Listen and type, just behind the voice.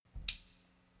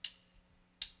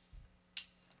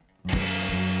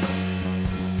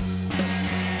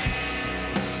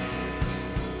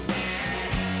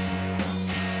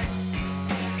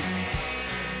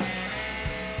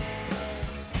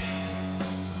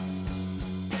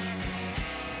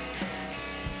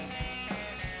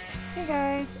Hey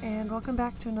guys, and welcome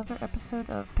back to another episode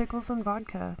of Pickles and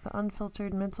Vodka, the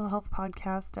unfiltered mental health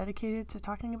podcast dedicated to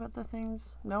talking about the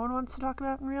things no one wants to talk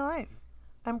about in real life.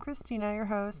 I'm Christina, your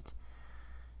host,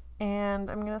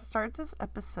 and I'm going to start this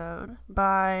episode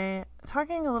by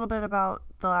talking a little bit about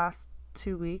the last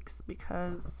 2 weeks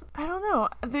because, I don't know,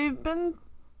 they've been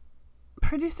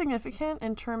pretty significant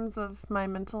in terms of my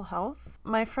mental health.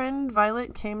 My friend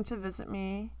Violet came to visit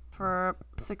me for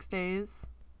 6 days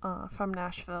from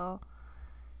Nashville,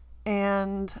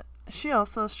 and she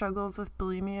also struggles with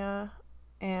bulimia,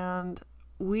 and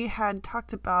we had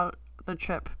talked about the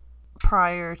trip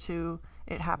prior to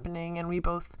it happening, and we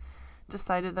both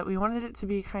decided that we wanted it to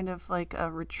be kind of like a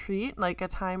retreat, like a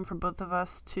time for both of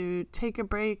us to take a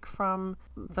break from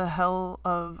the hell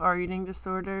of our eating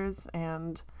disorders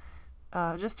and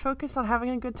just focus on having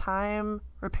a good time,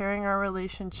 repairing our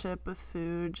relationship with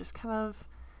food, just kind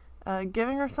of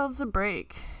giving ourselves a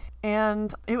break.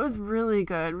 And it was really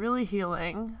good, really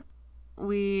healing.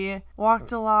 We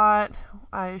walked a lot.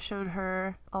 I showed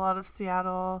her a lot of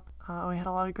Seattle. We had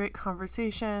a lot of great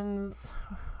conversations.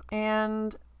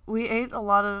 And we ate a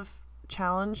lot of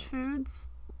challenge foods,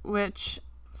 which,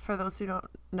 for those who don't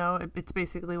know, it's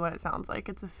basically what it sounds like.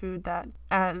 It's a food that,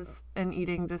 as an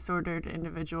eating disordered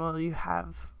individual, you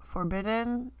have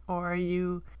forbidden, or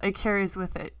it carries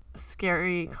with it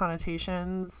scary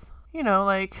connotations,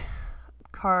 like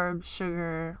carbs,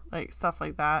 sugar, like stuff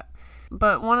like that.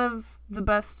 But one of the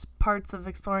best parts of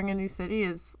exploring a new city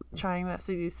is trying that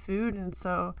city's food, and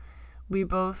so we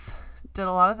both did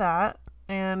a lot of that,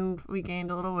 and we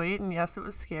gained a little weight, and yes, it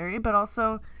was scary, but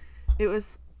also it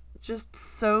was just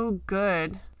so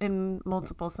good in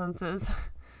multiple senses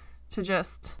to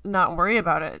just not worry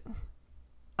about it,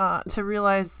 to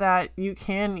realize that you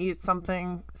can eat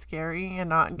something scary and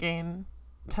not gain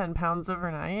 10 pounds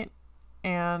overnight,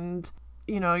 and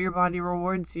your body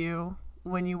rewards you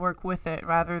when you work with it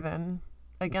rather than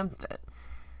against it.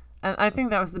 And I think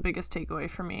that was the biggest takeaway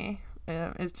for me,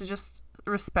 is to just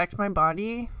respect my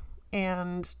body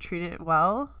and treat it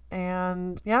well.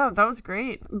 And yeah, that was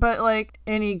great. But like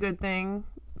any good thing,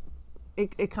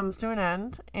 it comes to an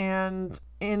end. And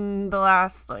in the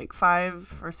last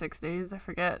 5 or 6 days, I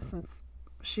forget, since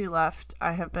she left,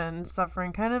 I have been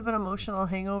suffering kind of an emotional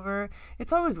hangover.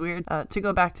 It's always weird to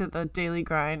go back to the daily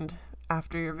grind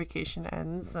after your vacation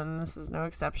ends, and this is no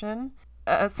exception.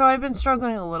 So I've been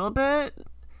struggling a little bit,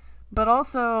 but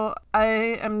also I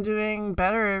am doing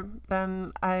better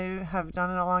than I have done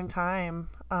in a long time.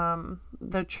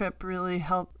 The trip really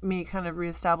helped me kind of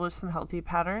reestablish some healthy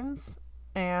patterns,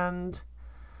 and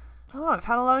I've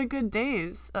had a lot of good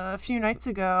days. A few nights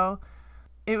ago,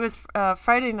 it was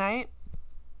Friday night,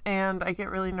 and I get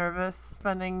really nervous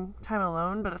spending time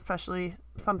alone, but especially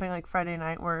something like Friday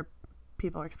night where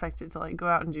people are expected to go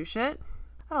out and do shit.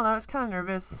 I don't know, I was kind of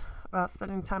nervous about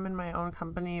spending time in my own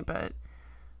company, but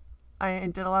I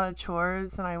did a lot of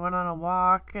chores, and I went on a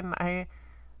walk, and I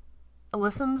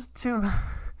listened to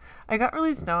I got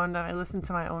really stoned, and I listened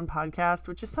to my own podcast,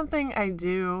 which is something I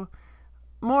do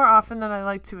more often than I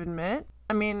like to admit.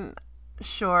 I mean,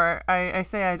 sure, I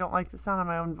say I don't like the sound of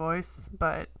my own voice,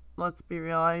 but let's be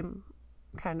real, I'm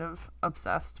kind of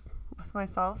obsessed with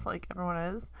myself, like everyone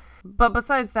is. But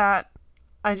besides that,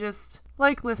 I just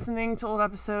like listening to old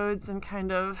episodes and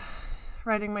kind of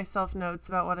writing myself notes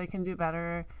about what I can do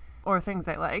better or things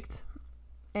I liked.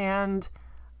 And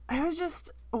I was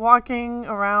just walking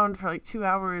around for 2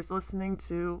 hours listening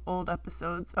to old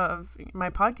episodes of my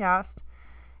podcast,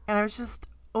 and I was just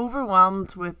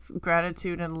overwhelmed with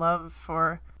gratitude and love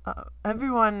for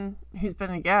everyone who's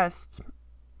been a guest,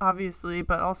 obviously,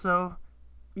 but also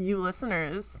you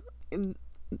listeners.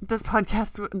 This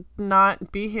podcast would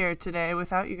not be here today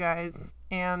without you guys,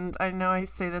 and I know I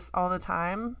say this all the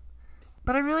time,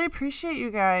 but I really appreciate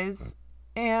you guys,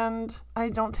 and I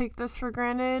don't take this for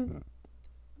granted.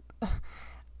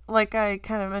 Like I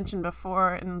kind of mentioned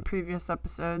before in previous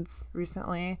episodes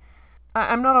recently,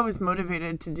 I'm not always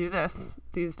motivated to do this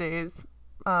these days.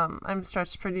 I'm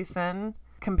stretched pretty thin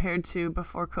compared to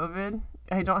before COVID.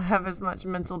 I don't have as much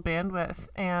mental bandwidth,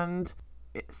 and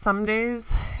some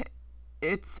days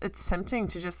it's tempting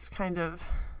to just kind of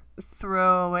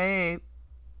throw away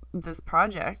this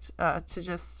project, to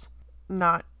just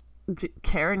not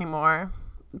care anymore.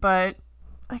 But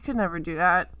I could never do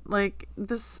that.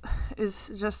 This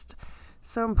is just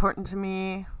so important to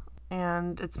me,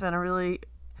 and it's been a really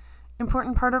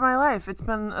important part of my life. It's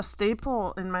been a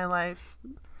staple in my life,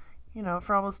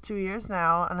 for almost 2 years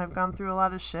now, and I've gone through a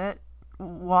lot of shit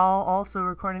while also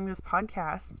recording this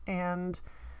podcast, and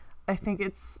I think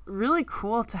it's really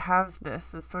cool to have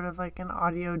this as sort of like an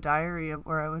audio diary of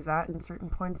where I was at in certain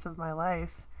points of my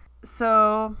life.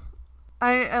 So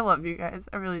I love you guys.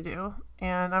 I really do.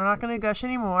 And I'm not going to gush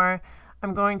anymore.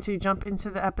 I'm going to jump into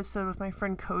the episode with my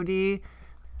friend Cody.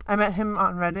 I met him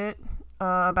on Reddit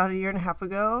about a year and a half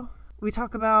ago. We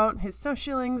talk about his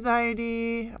social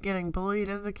anxiety, getting bullied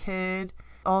as a kid,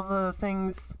 all the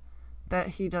things that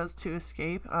he does to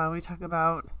escape. We talk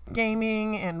about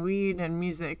gaming and weed and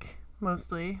music,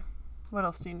 mostly. What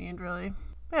else do you need, really?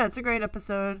 Yeah, it's a great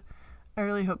episode. I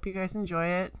really hope you guys enjoy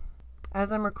it.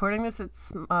 As I'm recording this,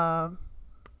 it's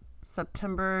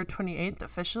September 28th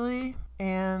officially,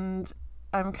 and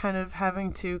I'm kind of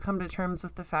having to come to terms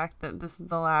with the fact that this is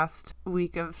the last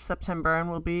week of September and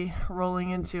we'll be rolling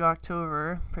into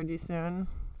October pretty soon.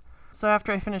 So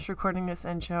after I finish recording this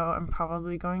intro, I'm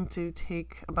probably going to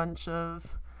take a bunch of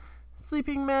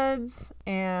sleeping meds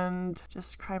and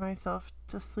just cry myself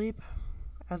to sleep,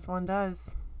 as one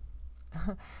does.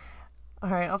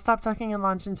 Alright, I'll stop talking and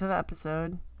launch into the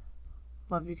episode.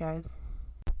 Love you guys.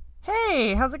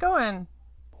 Hey, how's it going?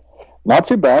 Not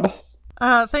too bad.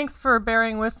 Thanks for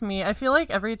bearing with me. I feel like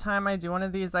every time I do one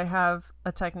of these, I have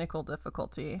a technical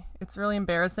difficulty. It's really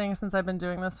embarrassing since I've been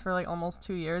doing this for like almost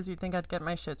 2 years. You'd think I'd get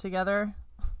my shit together.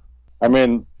 I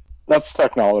mean, that's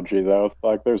technology, though.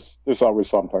 Like, there's always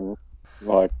something.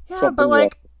 Like, yeah, something but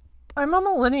like, I'm a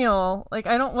millennial. Like,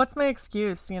 what's my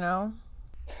excuse, you know?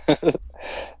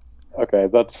 Okay,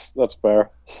 that's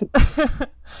fair.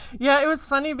 Yeah, it was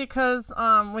funny because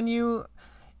when you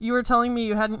were telling me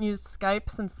you hadn't used Skype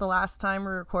since the last time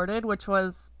we recorded, which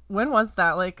was, when was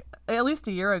that? Like, at least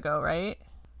a year ago, right?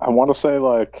 I want to say,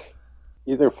 like,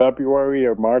 either February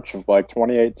or March of, like,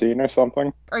 2018 or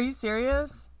something. Are you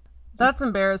serious? That's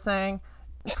embarrassing.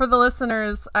 For the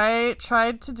listeners, I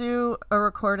tried to do a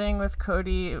recording with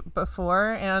Cody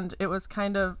before, and it was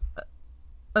kind of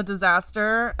a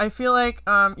disaster. I feel like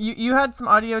you had some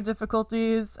audio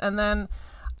difficulties, and then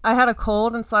I had a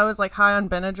cold, and so I was, like, high on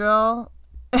Benadryl.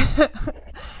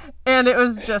 And it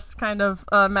was just kind of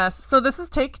a mess. So this is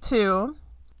take 2,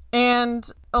 and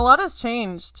a lot has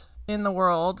changed in the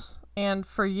world and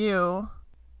for you.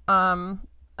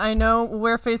 I know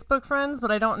we're Facebook friends,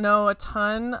 but I don't know a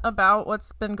ton about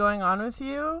what's been going on with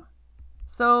you.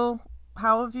 So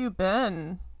how have you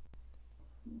been?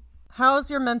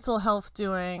 How's your mental health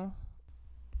doing?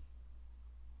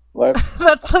 Like,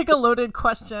 That's like a loaded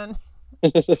question.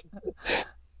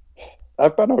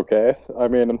 I've been okay. I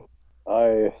mean,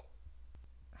 How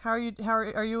are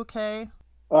you okay?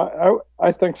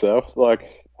 I think so.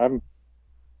 Like, I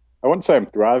wouldn't say I'm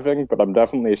thriving, but I'm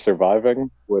definitely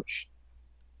surviving, which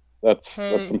that's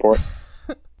important.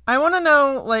 I want to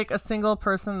know, like, a single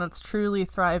person that's truly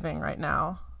thriving right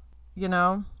now, you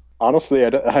know? Honestly,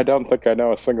 I don't think I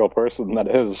know a single person that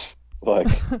is. Like,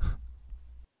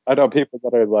 I know people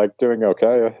that are, like, doing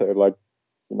okay. They're, like,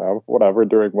 you know, whatever,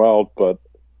 doing well, but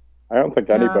I don't think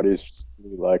anybody's,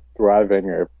 like, thriving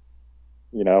or,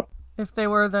 you know. If they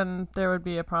were, then there would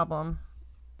be a problem.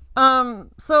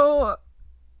 So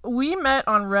we met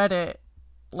on Reddit,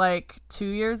 like, 2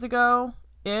 years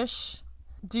ago-ish.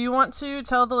 Do you want to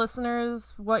tell the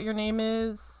listeners what your name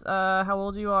is, how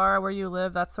old you are, where you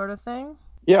live, that sort of thing?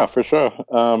 Yeah, for sure.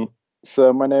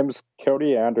 So my name's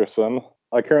Cody Anderson.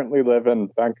 I currently live in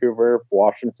Vancouver,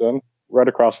 Washington, right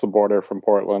across the border from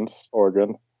Portland,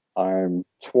 Oregon. I'm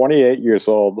 28 years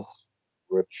old,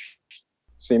 which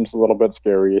seems a little bit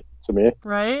scary to me.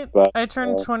 Right? But I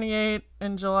turned 28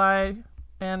 in July,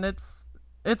 and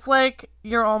it's like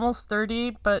you're almost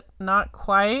 30, but not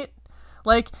quite.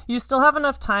 Like, you still have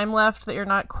enough time left that you're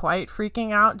not quite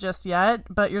freaking out just yet,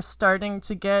 but you're starting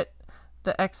to get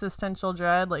the existential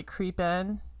dread, like, creep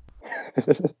in.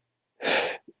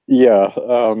 Yeah,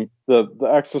 the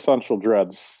existential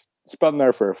dreads, it's been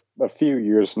there for a few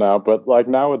years now, but, like,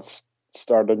 now it's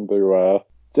starting to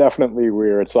definitely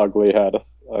rear its ugly head,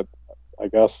 I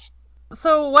guess.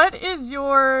 So what is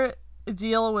your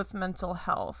deal with mental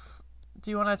health? Do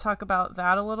you want to talk about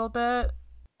that a little bit?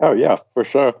 Oh, yeah, for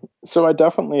sure. So I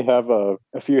definitely have a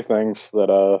few things that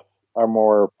are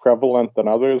more prevalent than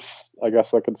others, I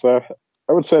guess I could say.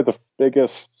 I would say the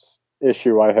biggest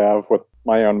issue I have with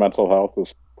my own mental health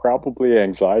is probably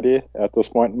anxiety at this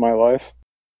point in my life.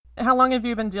 How long have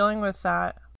you been dealing with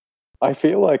that? I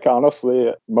feel like,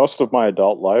 honestly, most of my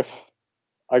adult life,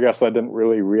 I guess I didn't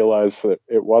really realize that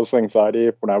it was anxiety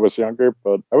when I was younger,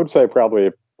 but I would say probably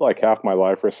like half my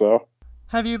life or so.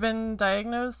 Have you been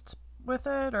diagnosed with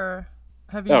it, or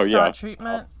have you sought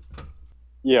treatment?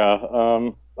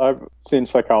 Yeah, I've seen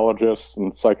psychologists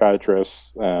and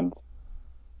psychiatrists, and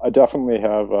I definitely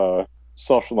have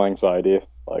social anxiety.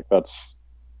 Like, that's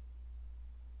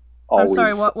always...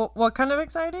 I'm sorry, what kind of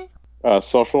anxiety?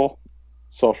 Social.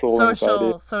 social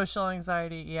anxiety. Social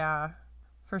anxiety, yeah,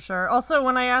 for sure. Also,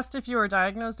 when I asked if you were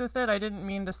diagnosed with it, I didn't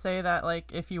mean to say that,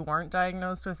 like, if you weren't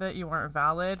diagnosed with it, you weren't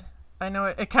valid. I know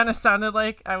it kind of sounded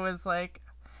like I was like,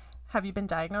 have you been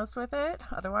diagnosed with it?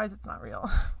 Otherwise, it's not real.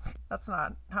 That's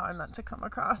not how I meant to come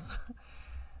across.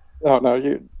 Oh no,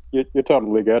 you're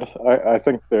totally good. I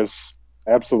think there's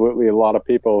absolutely a lot of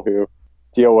people who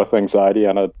deal with anxiety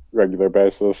on a regular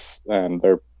basis, and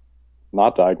they're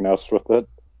not diagnosed with it.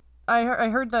 I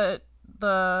heard that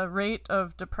the rate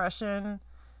of depression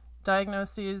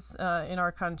diagnoses in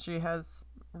our country has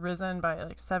risen by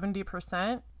like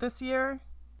 70% this year.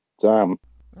 Damn.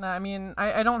 I mean,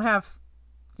 I don't have,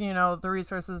 the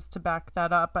resources to back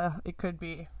that up. It could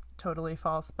be totally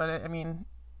false, but I mean,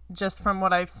 just from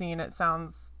what I've seen, it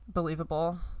sounds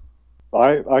believable.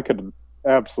 I could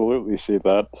absolutely see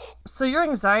that. So your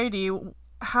anxiety,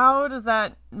 how does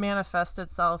that manifest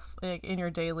itself, like, in your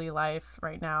daily life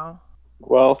right now?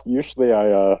 Well, usually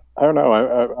I don't know.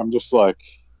 I'm just like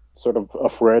sort of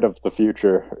afraid of the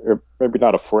future, or maybe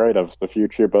not afraid of the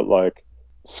future, but like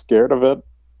scared of it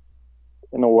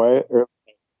in a way.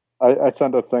 I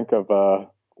tend to think of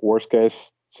worst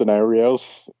case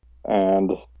scenarios,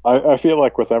 and I feel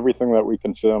like with everything that we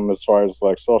consume, as far as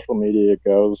like social media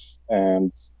goes,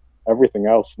 and everything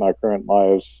else in our current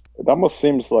lives, it almost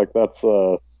seems like that's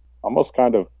almost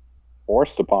kind of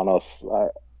forced upon us.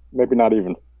 Maybe not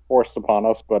even forced upon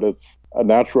us, but it's a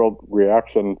natural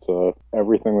reaction to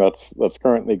everything that's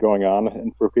currently going on.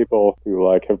 And for people who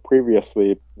like have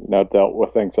previously, dealt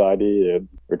with anxiety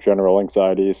or general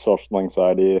anxiety, social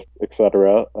anxiety,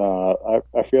 etc.,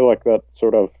 I feel like that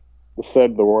sort of the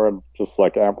state of the world just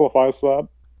like amplifies that.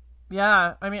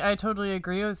 Yeah, I mean, I totally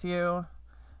agree with you.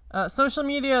 Social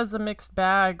media is a mixed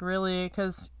bag, really,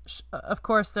 because of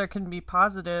course there can be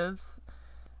positives.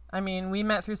 I mean, we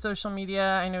met through social media.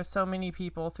 I know so many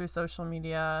people through social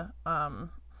media.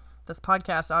 This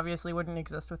podcast obviously wouldn't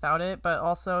exist without it, but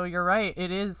also you're right.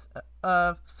 It is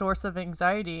a source of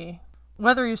anxiety.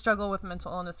 Whether you struggle with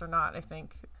mental illness or not, I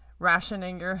think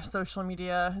rationing your social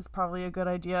media is probably a good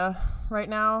idea right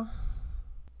now.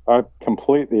 I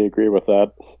completely agree with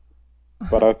that,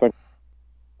 but I think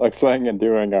like saying and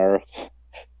doing are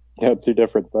two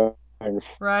different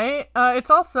things. Right?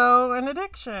 It's also an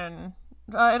addiction.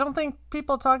 I don't think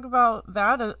people talk about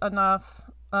that enough.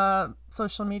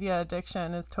 Social media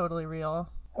addiction is totally real.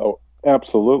 Oh,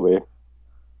 absolutely.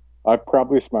 I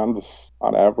probably spend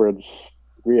on average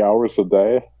 3 hours a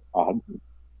day on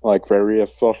like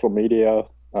various social media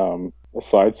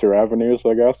sites or avenues,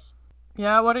 I guess.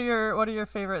 Yeah, what are your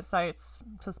favorite sites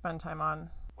to spend time on?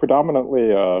 Predominantly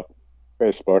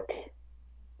Facebook.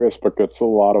 Facebook gets a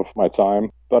lot of my time,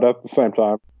 but at the same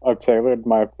time, I've tailored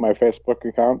my Facebook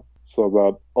account so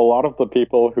that a lot of the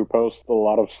people who post a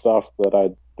lot of stuff that I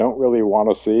don't really want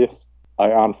to see, I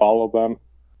unfollow them.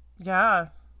 Yeah,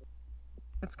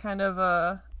 it's kind of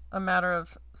a matter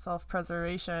of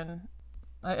self-preservation.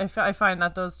 I find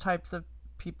that those types of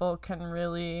people can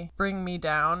really bring me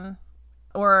down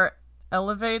or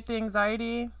elevate the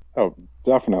anxiety. Oh,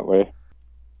 definitely.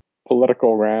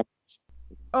 Political rants,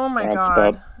 Oh my rants God.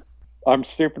 about. I'm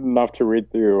stupid enough to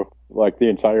read through like the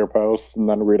entire post and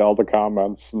then read all the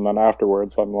comments, and then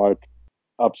afterwards I'm like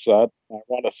upset. I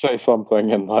want to say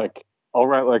something, and like I'll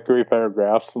write like 3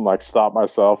 paragraphs and like stop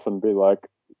myself and be like,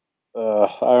 I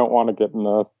don't want to get in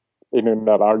a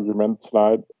internet argument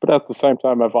tonight. But at the same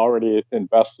time, I've already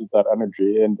invested that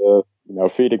energy into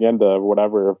feeding into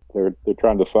whatever they're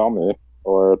trying to sell me,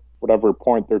 or whatever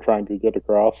point they're trying to get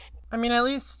across. I mean, at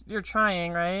least you're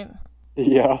trying, right?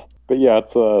 Yeah, but yeah,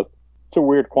 it's a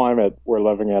weird climate we're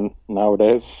living in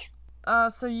nowadays.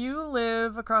 So you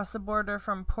live across the border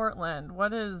from Portland.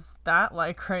 What is that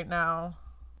like right now?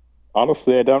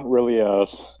 Honestly, I don't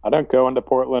go into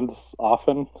Portland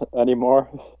often anymore.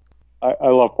 I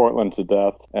love Portland to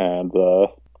death, and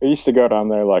I used to go down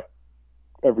there like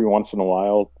every once in a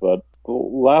while, but the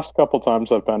last couple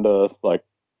times I've been to like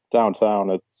downtown,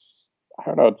 I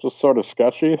don't know, just sort of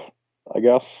sketchy, I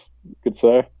guess you could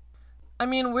say. I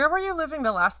mean, where were you living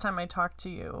the last time I talked to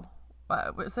you?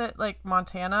 Was it like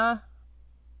Montana?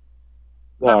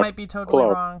 That might be totally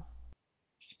wrong.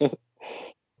 Close. It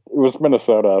was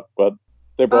Minnesota, but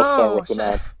they both start with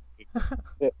an shit. M.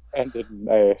 It ended in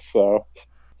A, so.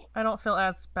 I don't feel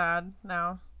as bad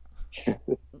now.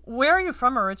 Where are you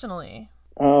from originally?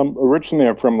 Originally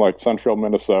I'm from like central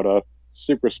Minnesota,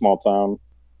 super small town.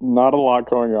 Not a lot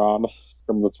going on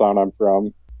from the town I'm from.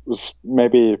 It was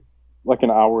maybe like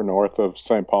an hour north of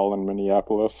St. Paul and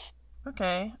Minneapolis.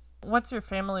 Okay. What's your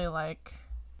family like?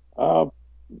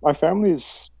 My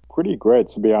family's pretty great,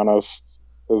 to be honest.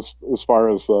 As far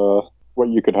as what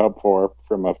you could hope for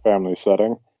from a family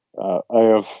setting. I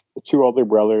have two older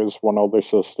brothers, one older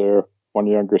sister, one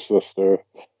younger sister.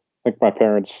 I think my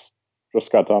parents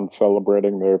just got done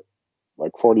celebrating their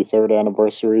like 43rd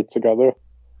anniversary together.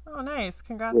 Oh, nice.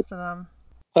 Congrats Which, to them.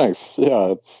 thanks.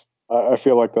 Yeah, I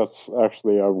feel like that's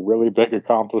actually a really big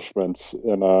accomplishment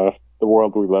in the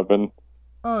world we live in.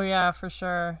 Oh, yeah, for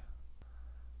sure.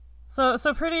 So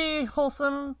pretty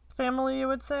wholesome family, you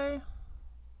would say?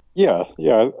 Yeah,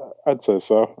 yeah, I'd say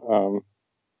so.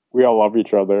 We all love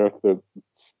each other.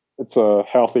 It's a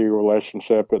healthy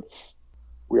relationship. It's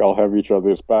we all have each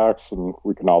other's backs, and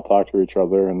we can all talk to each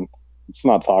other, and it's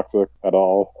not toxic at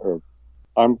all. Or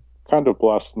I'm kind of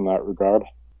blessed in that regard.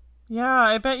 Yeah,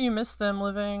 I bet you miss them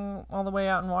living all the way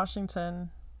out in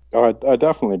Washington. Oh, I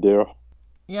definitely do.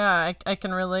 Yeah, I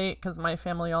can relate because my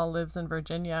family all lives in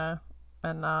Virginia,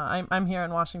 and I'm here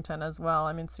in Washington as well.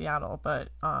 I'm in Seattle, but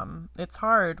it's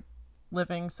hard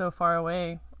living so far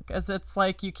away because it's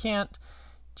like you can't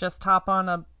just hop on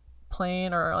a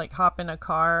plane or like hop in a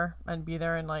car and be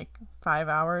there in like 5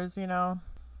 hours. You know.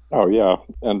 Oh yeah,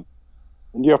 and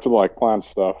you have to like plan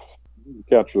stuff. You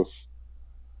can't just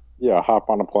hop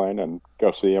on a plane and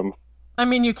go see them I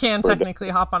mean, you can for a day. technically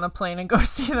hop on a plane and go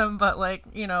see them, but like,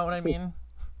 you know what I mean.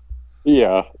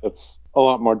 Yeah, it's a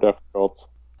lot more difficult.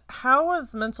 How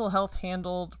was mental health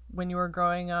handled when you were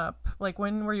growing up? Like,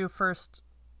 when were you first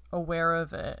aware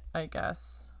of it, I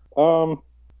guess? Um,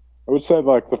 I would say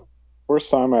like the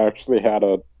first time I actually had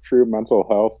a true mental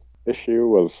health issue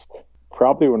was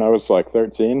probably when I was like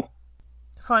 13.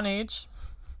 Fun age.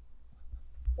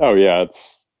 Oh yeah,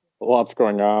 it's lots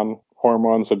going on.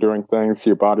 Hormones are doing things,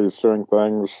 your body's doing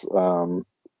things.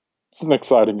 It's an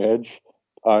exciting age.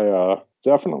 I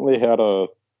definitely had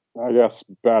I guess,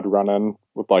 bad run-in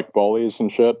with like bullies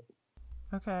and shit.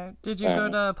 Okay. Did you go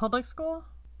And to public school?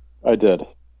 I did.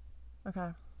 Okay.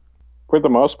 For the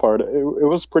most part, it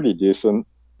was pretty decent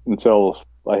until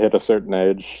I hit a certain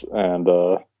age, and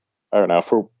I don't know,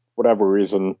 for whatever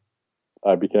reason,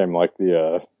 I became like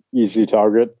the easy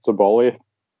target to bully,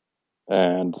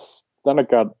 and then it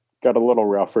got a little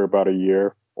rough for about a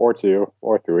year or two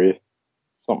or three,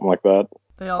 something like that.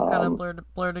 They all kind of Um,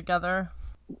 blur together.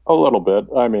 a little bit.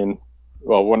 I mean,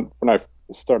 well, when I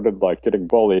started like getting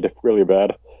bullied really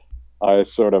bad, I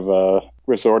sort of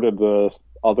resorted to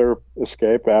other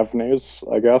escape avenues,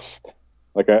 I guess.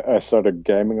 Like I started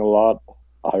gaming a lot.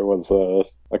 I was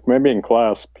like maybe in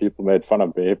class people made fun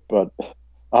of me, but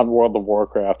on World of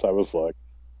Warcraft I was like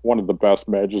one of the best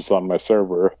mages on my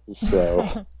server.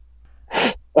 So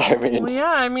I mean, Well,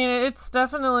 yeah, I mean, it's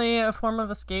definitely a form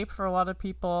of escape for a lot of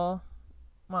people.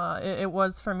 It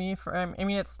was for me. I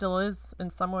mean, it still is in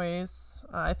some ways.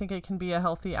 I think it can be a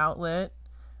healthy outlet,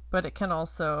 but it can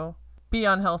also be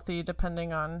unhealthy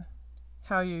depending on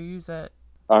how you use it.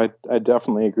 I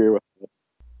definitely agree with it.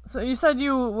 So you said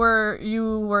you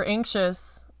were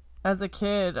anxious as a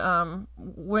kid.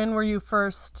 When were you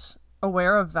first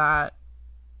aware of that?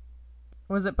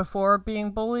 Was it before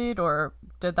being bullied, or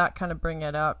did that kind of bring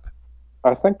it up?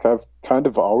 I think I've kind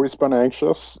of always been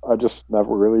anxious. I just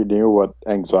never really knew what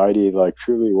anxiety like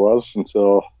truly was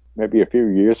until maybe a few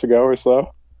years ago or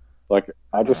so. Like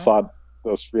I just Okay. thought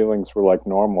those feelings were like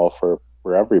normal for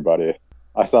everybody.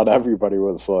 I thought everybody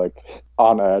was like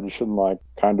on edge and like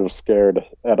kind of scared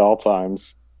at all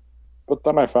times. But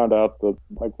then I found out that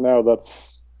like no,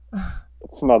 that's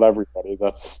not everybody.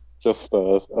 That's just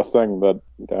a thing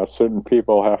that certain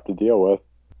people have to deal with.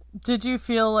 Did you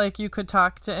feel like you could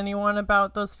talk to anyone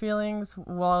about those feelings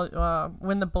while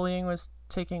when the bullying was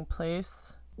taking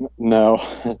place? No,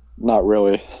 not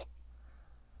really.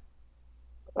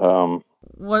 Um,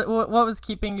 What was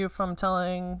keeping you from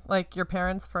telling like your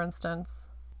parents, for instance?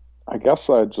 I guess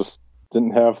I just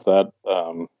didn't have that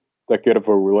good of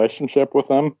a relationship with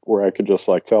them where I could just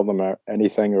like tell them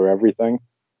anything or everything.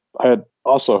 I had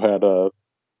also had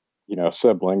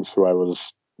siblings who I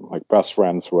was like best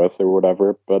friends with or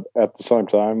whatever, but at the same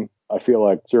time, I feel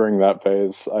like during that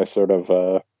phase, I sort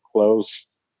of closed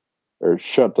or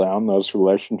shut down those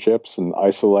relationships and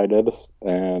isolated,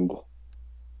 and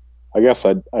I guess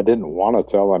I didn't want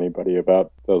to tell anybody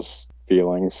about those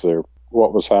feelings or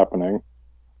what was happening.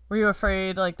 Were you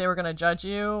afraid like they were going to judge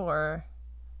you or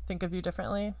think of you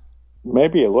differently?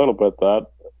 Maybe a little bit that.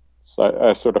 So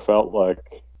I sort of felt like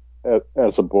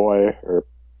as a boy or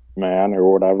man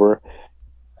or whatever,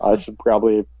 I should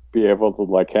probably be able to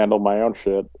like handle my own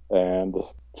shit and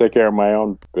take care of my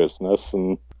own business.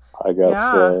 And I guess,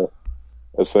 Yeah.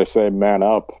 as they say, man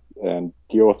up and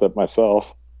deal with it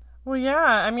myself. Well, yeah.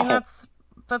 I mean, I,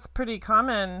 that's pretty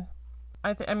common.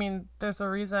 I mean, there's a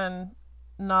reason.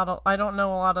 I don't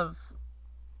know a lot of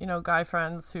guy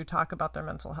friends who talk about their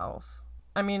mental health.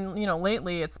 I mean,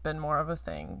 lately it's been more of a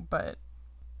thing, but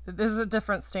this is a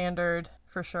different standard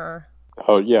for sure.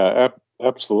 Oh, yeah,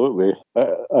 absolutely.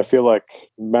 I feel like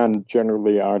men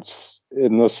generally aren't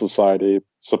in this society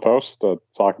supposed to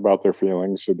talk about their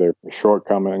feelings or their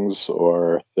shortcomings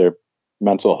or their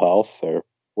mental health or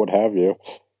what have you.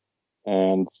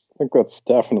 And I think that's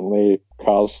definitely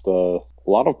caused a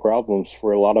lot of problems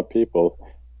for a lot of people,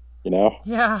 you know?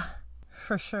 Yeah,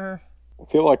 for sure. I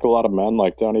feel like a lot of men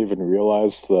don't even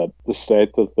realize that the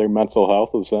state that their mental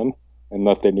health is in and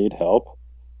that they need help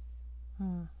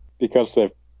because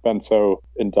they've been so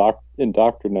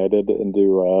indoctrinated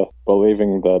into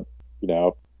believing that,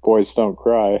 boys don't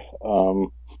cry.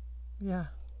 Yeah.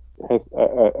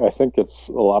 I think it's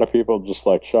a lot of people just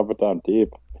shove it down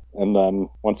deep. And then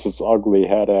once its ugly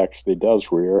head actually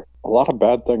does rear, a lot of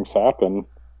bad things happen.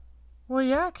 Well,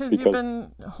 yeah, because you've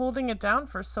been holding it down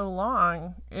for so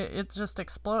long, it just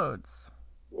explodes,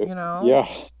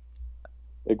 Yeah,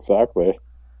 exactly.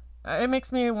 It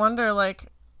makes me wonder,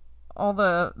 all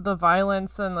the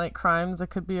violence and crimes that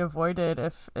could be avoided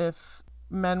if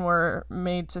men were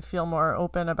made to feel more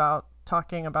open about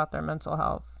talking about their mental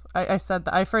health.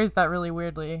 I phrased that really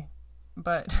weirdly,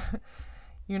 but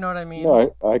you know what I mean?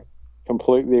 No, I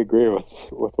completely agree with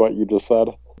what you just said.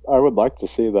 I would like to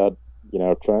see that,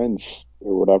 change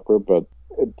or whatever, but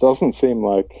it doesn't seem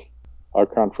like our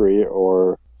country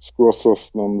or school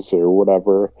systems or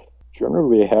whatever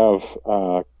generally have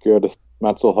good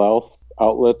mental health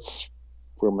outlets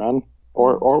for men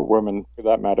or women for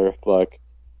that matter.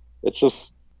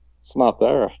 It's not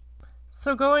there.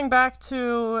 So going back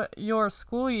to your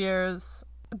school years,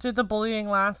 did the bullying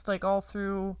last all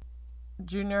through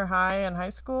junior high and high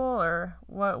school, or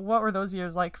what were those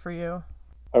years like for you?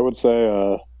 I would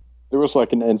say there was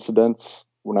an incident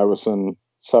when I was in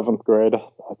 7th grade.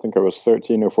 I think I was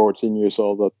 13 or 14 years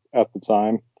old at the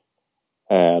time.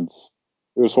 And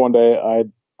it was one day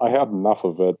I had enough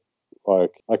of it.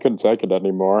 I couldn't take it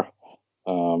anymore.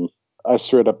 I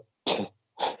straight up,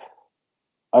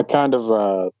 I kind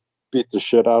of beat the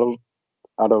shit out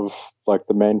of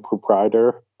the main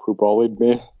proprietor who bullied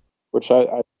me, which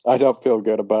I don't feel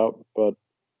good about. But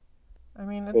I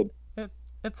mean,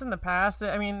 it's in the past.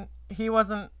 I mean, he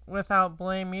wasn't without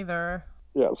blame either.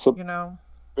 Yeah, so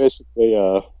basically,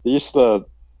 they used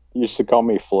to call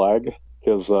me Flag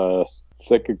because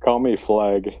they could call me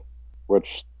Flag,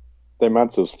 which they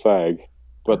meant as fag,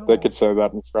 but they could say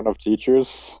that in front of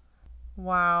teachers.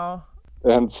 Wow.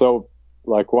 And so,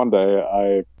 one day,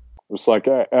 I was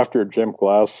after a gym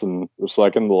class, and it was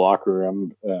in the locker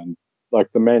room, and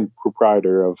the main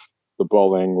proprietor of the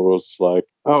bullying was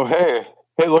 "Oh, hey,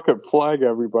 look at Flag,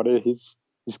 everybody. He's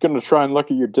gonna try and look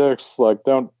at your dicks.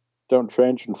 Don't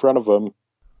change in front of him."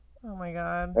 Oh my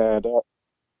god. And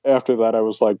after that, I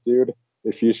was dude,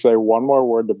 if you say one more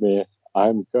word to me,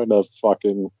 I'm gonna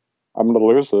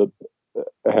lose it.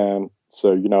 And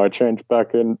so, I changed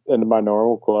back into my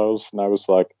normal clothes, and I was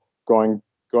going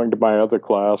to my other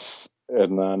class,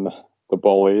 and then the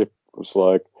bully was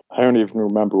I don't even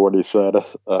remember what he said.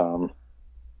 Called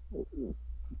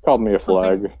me a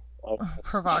flag.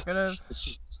 Provocative.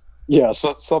 Yeah,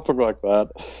 something like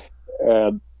that.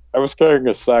 And I was carrying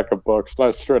a sack of books, and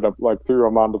I straight up threw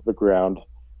them onto the ground,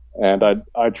 and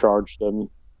I charged him,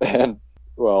 and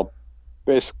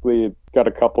basically got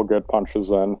a couple good punches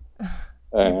in.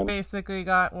 And you basically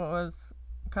got what was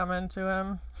coming to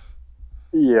him.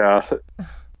 Yeah,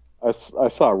 I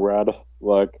saw red.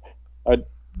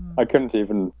 I couldn't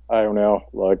even, I don't know,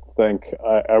 think.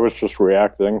 I was just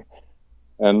reacting.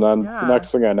 And then the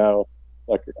next thing I know,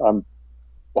 I'm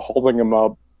holding him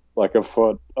up a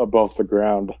foot above the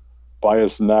ground by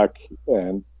his neck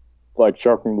and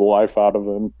choking the life out of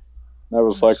him. And I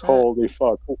was shit. Holy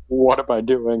fuck, what am I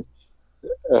doing?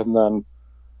 And then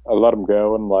I let him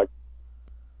go, and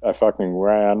I fucking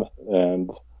ran, and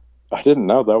I didn't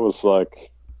know that was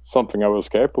something I was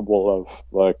capable of.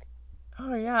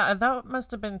 Oh yeah, that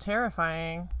must have been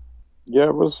terrifying. Yeah,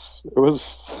 it was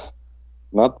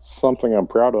not something I'm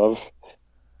proud of,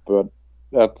 but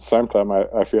at the same time,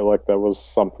 I feel like that was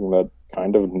something that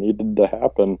kind of needed to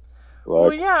happen.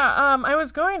 Well, yeah, I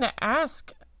was going to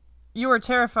ask, you were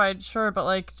terrified, sure,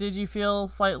 but did you feel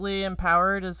slightly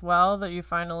empowered as well that you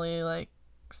finally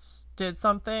did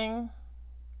something?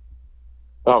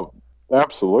 Oh,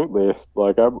 absolutely.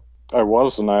 I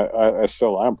was, and I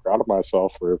still am proud of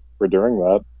myself for doing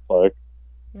that.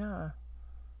 Yeah.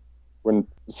 When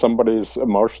somebody's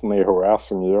emotionally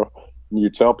harassing you, and you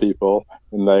tell people,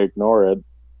 and they ignore it,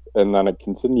 and then it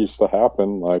continues to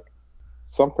happen,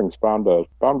 something's bound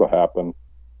to happen.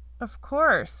 Of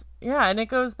course. Yeah, and it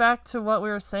goes back to what we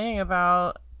were saying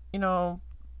about, you know,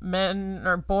 men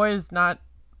or boys not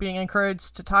being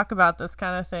encouraged to talk about this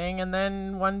kind of thing, and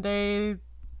then one day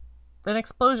an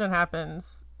explosion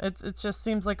happens. It just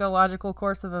seems like a logical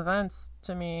course of events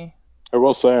to me. I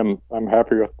will say I'm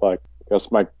happy with like I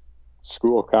guess my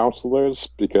school counselors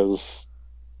because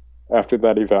after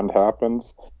that event happened,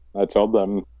 I told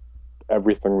them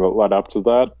everything that led up to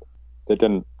that. They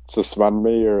didn't suspend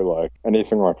me or like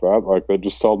anything like that. Like they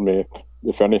just told me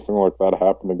if anything like that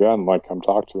happened again, like come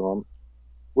talk to them,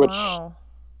 which Wow.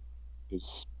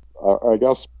 is I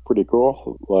guess pretty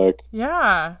cool. Like,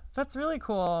 Yeah, that's really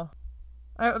cool.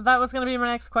 That was going to be my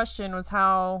next question was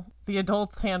how the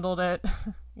adults handled it,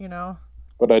 you know.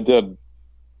 but I did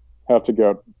have to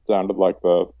go down to like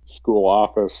the school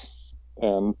office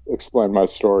and explain my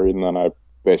story, and then I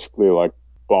basically like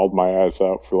bawled my eyes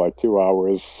out for like 2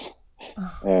 hours,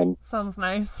 and Sounds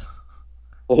nice.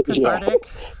 yeah, Cathartic.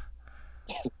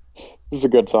 it was a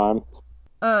good time.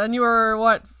 And you were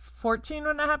what, 14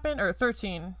 when that happened or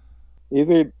 13?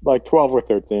 Either like 12 or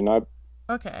 13. I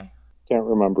Okay. can't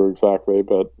remember exactly,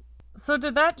 but So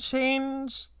did that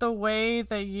change the way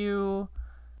that you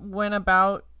went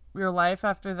about your life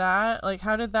after that? Like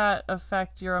how did that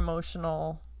affect your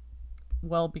emotional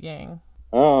well-being?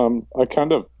 I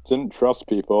kind of didn't trust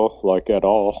people like at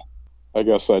all. I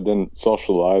guess I didn't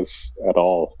socialize at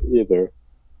all either,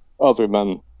 other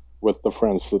than with the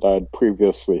friends that I'd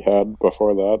previously had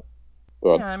before that.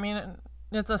 But Yeah, I mean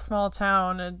it's a small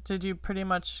town. And did you pretty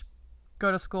much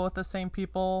go to school with the same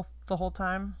people the whole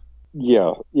time?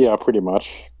 yeah, yeah, pretty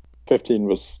much. 15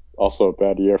 was also a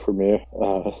bad year for me.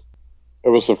 I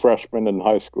was a freshman in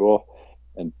high school,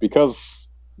 and because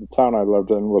the town I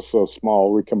lived in was so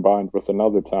small, we combined with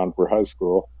another town for high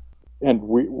school, and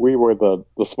we were the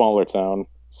smaller town.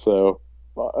 So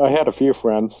I had a few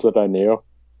friends that I knew,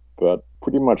 but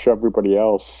pretty much everybody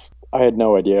else, I had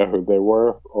no idea who they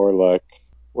were or like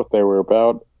what they were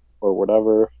about or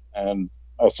whatever. And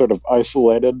I sort of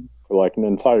isolated for like an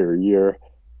entire year.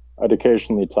 I'd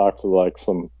occasionally talk to like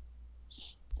some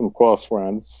close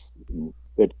friends.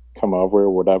 They'd come over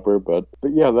or whatever, but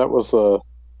yeah, that was a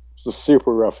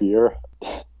super rough year.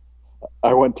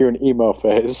 I went through an emo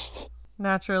phase.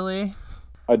 Naturally.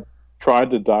 I tried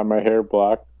to dye my hair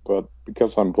black, but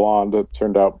because I'm blonde, it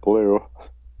turned out blue.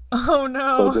 Oh So I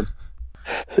no.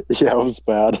 did, yeah, it was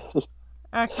bad.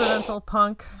 Accidental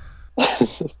punk.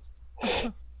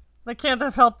 They can't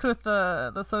have helped with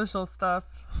the social stuff.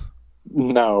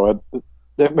 No,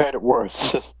 it made it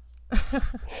worse.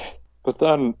 But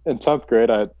then in 10th grade,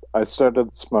 I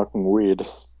started smoking weed,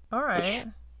 All which right.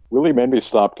 really made me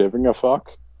stop giving a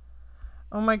fuck.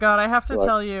 Oh my god, I have to Like,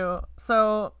 tell you.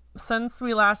 So, since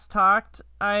we last talked,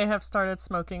 I have started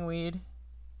smoking weed.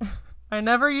 I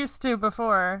never used to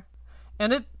before,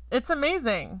 and it's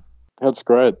amazing. that's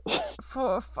great.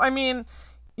 I mean,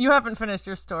 you haven't finished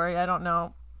your story. I don't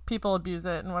know. People abuse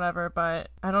it and whatever, but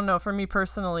I don't know. For me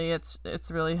personally, it's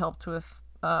really helped with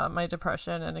my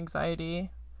depression and anxiety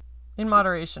in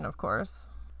moderation, of course.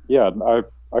 Yeah,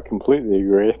 I completely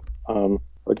agree. I'll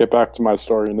get back to my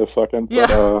story in a second, but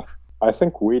Yeah. I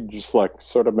think weed just like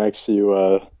sort of makes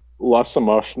you less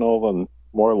emotional and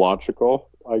more logical,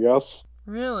 I guess.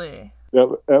 Really? Yeah,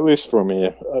 at least for me,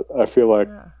 I feel like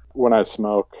Yeah. when I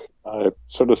smoke, I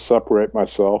sort of separate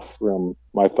myself from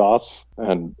my thoughts,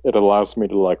 and it allows me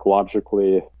to like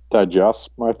logically digest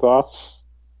my thoughts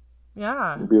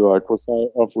Yeah. and be like, was I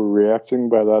overreacting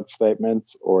by that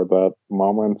statement or that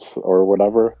moment or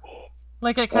whatever?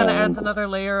 Like it kind of adds And another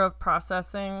layer of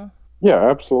processing. yeah,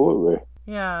 absolutely.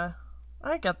 Yeah.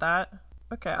 I get that.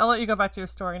 Okay, I'll let you go back to your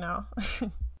story now.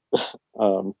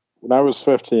 When I was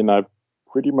 15, I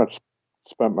pretty much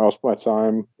spent most of my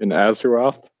time in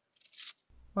Azeroth,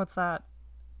 What's that?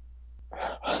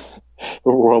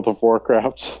 the World of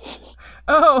Warcraft.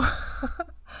 Oh,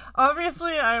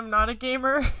 obviously I'm not a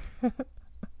gamer.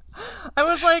 I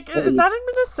was like, is that in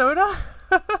Minnesota?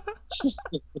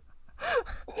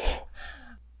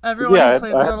 Everyone who Yeah,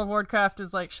 plays World of Warcraft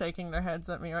is like shaking their heads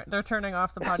at me. Right? They're turning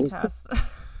off the podcast.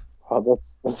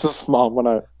 that's a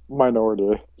small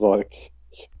minority. Like,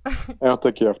 I don't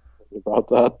think you have to worry about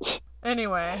that.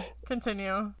 Anyway,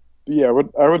 continue. But yeah,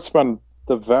 I would spend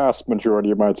the vast majority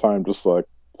of my time just like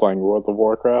playing World of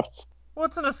Warcraft. Well,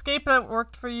 it's an escape that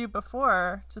worked for you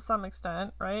before to some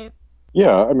extent, right?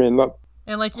 Yeah, I mean that.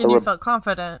 And like, I and you would. felt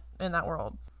confident in that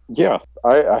world. Yeah,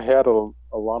 I had a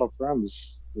lot of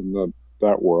friends in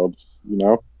that world. You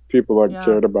know, people that Yeah.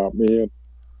 cared about me and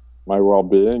my well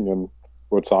being and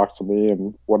would talk to me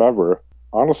and whatever.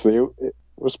 Honestly, it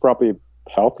was probably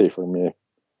healthy for me.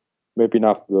 maybe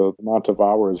not the amount of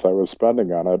hours I was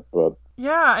spending on it, but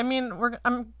Yeah, I mean,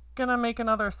 I'm gonna make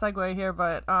another segue here,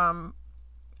 but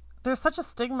there's such a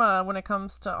stigma when it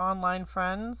comes to online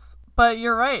friends. But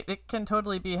you're right, it can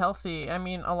totally be healthy. I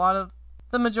mean,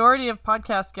 the majority of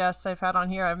podcast guests I've had on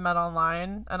here I've met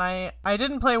online, and I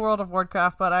didn't play World of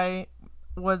Warcraft, but I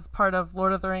was part of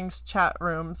Lord of the Rings chat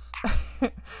rooms.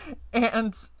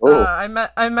 And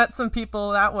I met some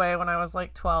people that way when I was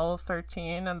like 12,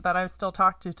 13, and that I still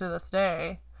talk to this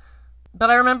day. But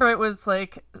I remember it was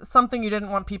like something you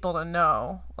didn't want people to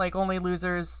know. Like only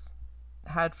losers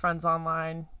had friends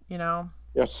online, you know?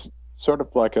 it's sort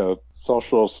of like a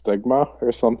social stigma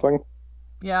or something.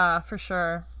 Yeah, for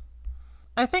sure.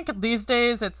 I think these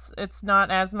days it's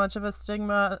not as much of a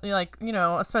stigma, like, you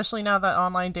know, especially now that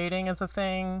online dating is a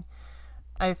thing.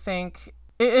 I think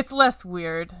it's less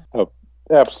weird. Oh,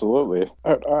 absolutely.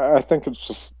 I think it's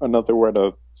just another way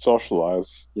to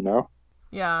socialize, you know?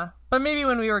 Yeah, but maybe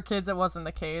when we were kids it wasn't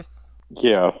the case.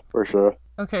 Yeah, for sure.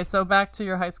 Okay, so back to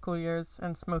your high school years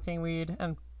and smoking weed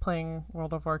and playing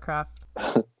World of Warcraft.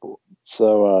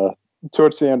 So,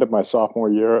 towards the end of my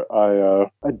sophomore year, I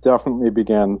definitely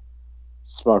began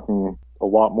smoking a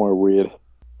lot more weed,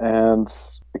 and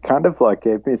it kind of like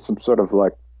gave me some sort of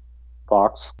like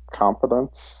false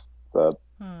confidence that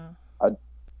I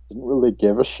didn't really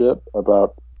give a shit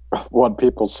about what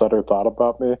people said or thought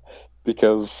about me,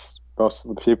 because most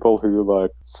of the people who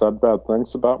like said bad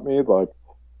things about me, like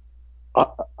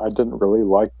I didn't really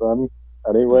like them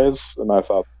anyways, and I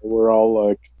thought they were all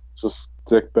like just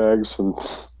dickbags. And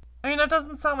I mean, that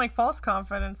doesn't sound like false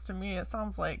confidence to me. It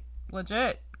sounds like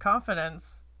legit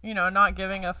confidence, you know, not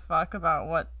giving a fuck about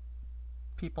what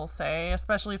people say,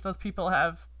 especially if those people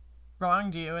have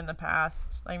wronged you in the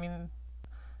past. I mean,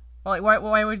 like,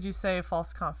 why would you say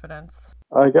false confidence?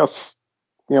 I guess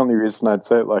the only reason I'd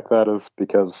say it like that is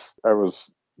because I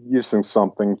was using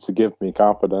something to give me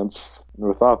confidence. And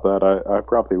without that, I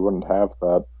probably wouldn't have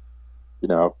that, you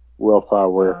know,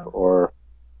 willpower or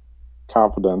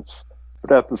confidence.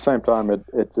 But at the same time,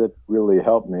 it did really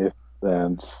help me.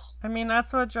 And I mean,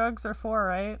 that's what drugs are for,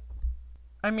 right?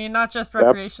 I mean, not just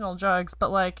recreational drugs,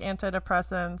 but like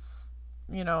antidepressants,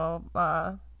 you know,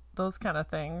 those kind of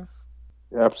things.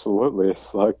 Absolutely.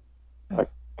 Like, I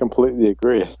completely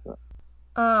agree.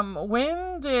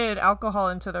 When did alcohol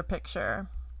enter the picture?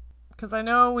 Because I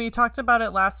know we talked about it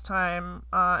last time,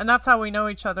 and that's how we know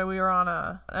each other. We were on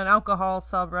an alcohol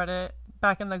subreddit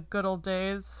back in the good old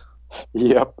days.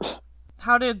 Yep.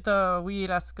 How did the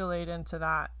weed escalate into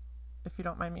that, if you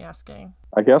don't mind me asking?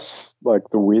 I guess like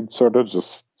the weed sort of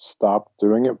just stopped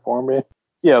doing it for me.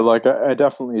 Yeah, like I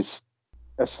definitely,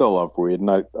 I still love weed,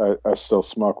 and I still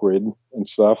smoke weed and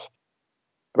stuff.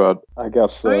 But I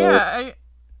guess.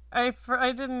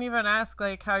 I didn't even ask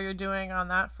like how you're doing on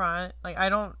that front. Like I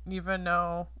don't even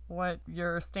know what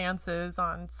your stance is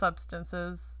on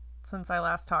substances since I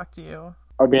last talked to you.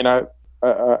 I mean, I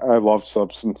love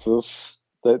substances.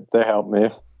 They help me.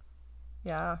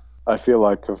 Yeah. I feel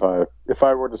like if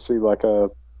I were to see like a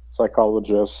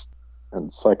psychologist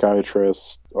and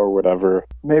psychiatrist or whatever,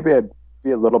 maybe I'd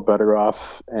be a little better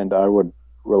off, and I would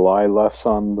rely less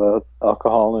on the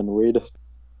alcohol and weed.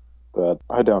 But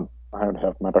I don't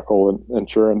have medical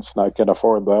insurance, and I can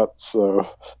afford that. So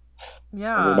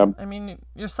yeah, I mean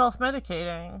you're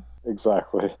self-medicating.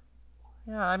 Exactly.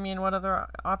 Yeah, I mean, what other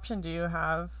option do you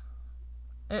have?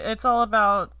 It's all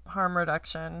about harm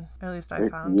reduction, at least I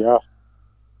found.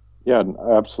 Yeah,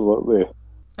 absolutely.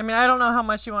 I mean, I don't know how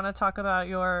much you want to talk about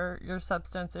your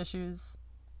substance issues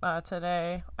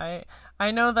today.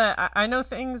 I know that I know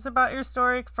things about your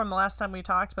story from the last time we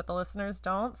talked, but the listeners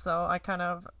don't. So I kind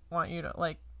of want you to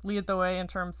like lead the way in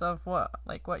terms of what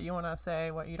you want to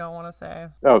say, what you don't want to say.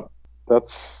 Oh,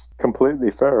 that's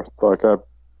completely fair. Like I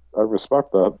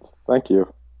respect that. Thank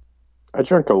you. I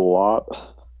drink a lot.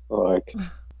 Like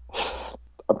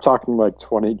I'm talking like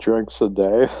 20 drinks a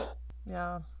day.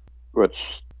 Yeah.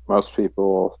 Which most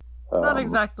people not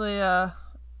exactly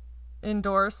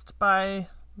endorsed by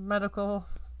medical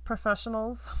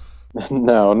professionals.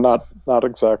 No, not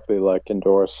exactly like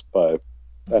endorsed by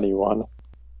anyone.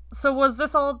 So was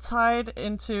this all tied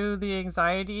into the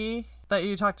anxiety that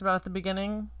you talked about at the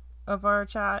beginning of our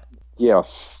chat?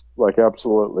 Yes, like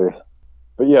absolutely.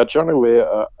 But yeah, generally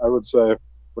I would say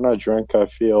when I drink I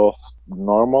feel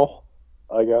normal,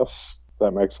 I guess. If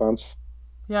that makes sense.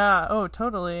 Yeah, oh,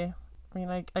 totally. I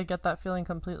mean, I get that feeling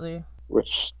completely.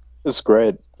 Which is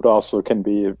great, but also can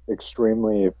be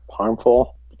extremely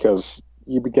harmful because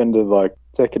you begin to like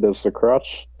take it as a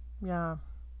crutch. Yeah.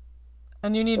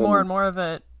 And you need more and more of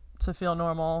it to feel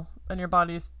normal, and your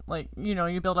body's like, you know,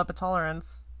 you build up a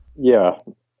tolerance. Yeah,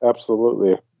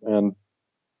 absolutely. And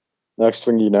next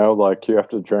thing you know, like you have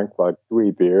to drink like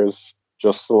 3 beers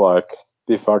just to like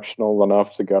be functional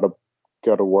enough to go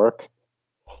to work.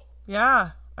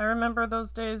 Yeah, I remember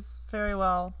those days very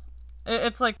well.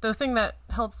 It's like the thing that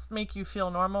helps make you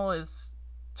feel normal is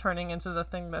turning into the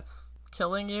thing that's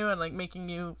killing you and like making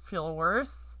you feel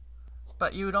worse,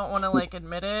 but you don't want to like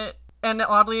admit it. And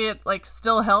oddly, it like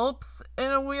still helps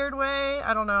in a weird way.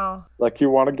 I don't know. Like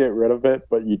you want to get rid of it,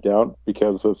 but you don't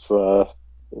because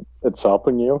it's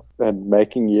helping you and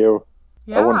making you.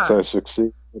 I wouldn't Yeah. say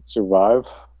succeed, but survive.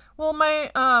 Well,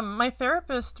 my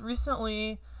therapist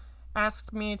recently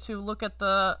asked me to look at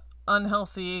the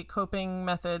unhealthy coping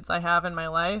methods I have in my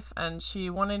life, and she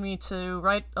wanted me to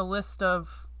write a list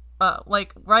of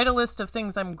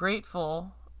things I'm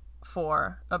grateful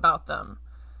for about them,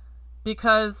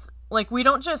 because like we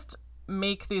don't just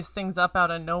make these things up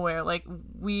out of nowhere. Like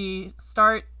we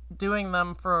start doing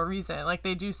them for a reason. Like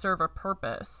they do serve a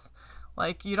purpose.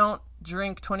 Like you don't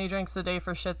drink 20 drinks a day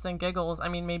for shits and giggles. I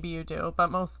mean, maybe you do,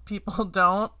 but most people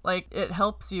don't. Like it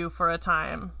helps you for a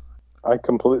time. I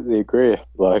completely agree.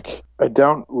 Like I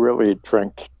don't really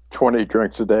drink 20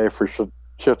 drinks a day for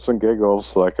shits and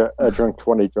giggles. Like I drink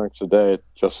 20 drinks a day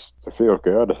just to feel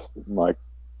good, and, like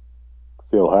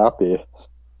feel happy.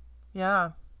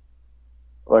 Yeah.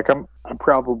 Like I'm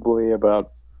probably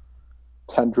about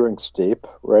 10 drinks deep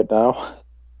right now.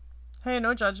 Hey,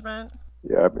 no judgment.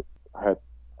 Yeah, I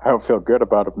don't feel good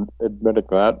about admitting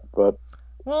that, but at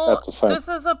Well, the same, this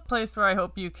is a place where I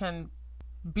hope you can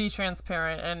be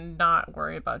transparent and not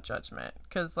worry about judgment.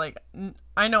 Because, like,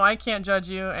 I know I can't judge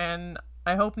you, and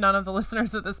I hope none of the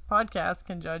listeners of this podcast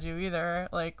can judge you either.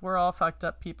 Like, we're all fucked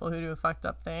up people who do fucked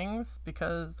up things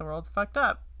because the world's fucked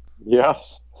up. yeah,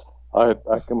 I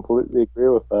completely agree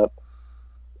with that.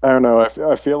 I don't know.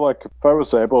 I feel like if I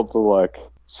was able to like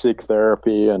seek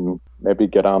therapy and maybe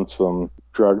get on some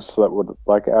drugs that would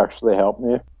like actually help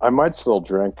me, I might still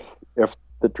drink if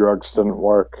the drugs didn't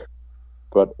work.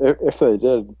 But if they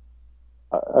did,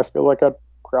 I feel like I'd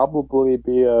probably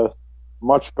be a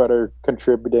much better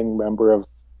contributing member of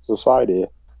society.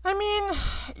 I mean,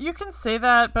 you can say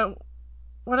that, but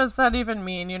what does that even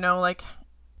mean? You know, like,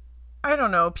 I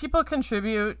don't know. People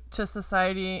contribute to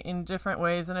society in different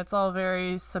ways, and it's all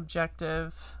very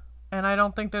subjective. And I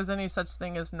don't think there's any such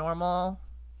thing as normal.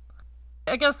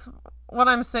 I guess what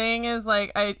I'm saying is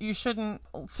like you shouldn't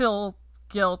feel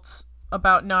guilt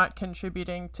about not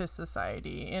contributing to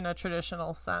society in a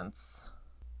traditional sense,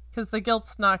 because the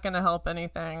guilt's not going to help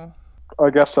anything. I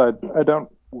guess I don't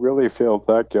really feel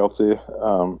that guilty.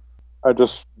 I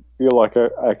just feel like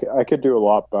I could do a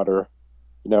lot better.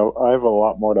 You know, I have a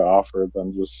lot more to offer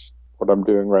than just what I'm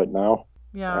doing right now.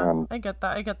 Yeah, And I get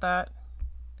that. I get that.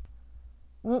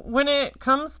 When it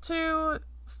comes to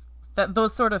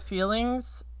those sort of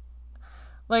feelings,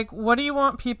 like what do you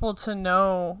want people to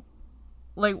know?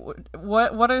 Like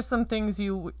what are some things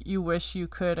you wish you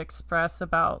could express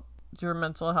about your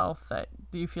mental health that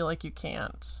you feel like you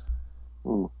can't?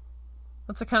 hmm,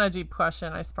 That's a kind of deep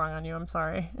question I sprung on you. I'm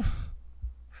sorry.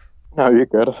 no, you're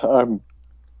good.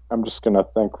 I'm just gonna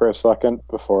think for a second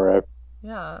before I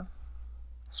Yeah.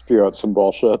 spew out some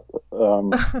bullshit.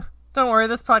 Um, Don't worry,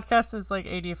 this podcast is like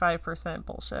 85%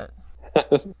 bullshit.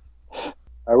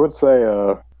 I would say,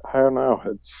 I don't know.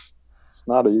 It's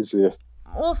not easy.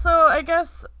 Also, I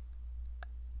guess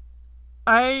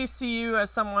I see you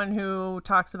as someone who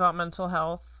talks about mental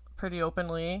health pretty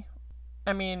openly.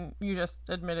 I mean, you just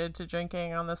admitted to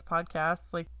drinking on this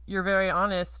podcast. Like, you're very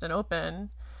honest and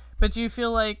open. But do you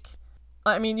feel like,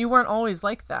 I mean, you weren't always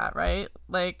like that, right?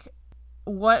 Like,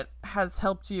 what has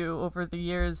helped you over the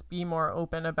years be more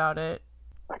open about it?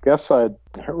 I guess I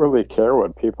don't really care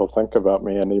what people think about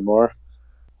me anymore,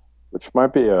 which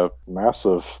might be a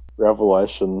massive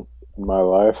revelation in my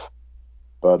life.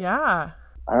 But Yeah.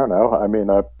 I don't know. I mean,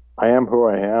 I am who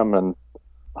I am, and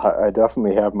I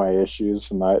definitely have my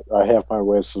issues, and I have my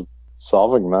ways of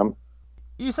solving them.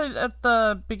 You said at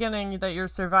the beginning that you're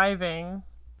surviving.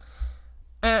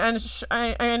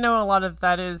 I know a lot of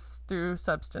that is through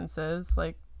substances,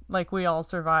 like we all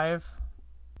survive.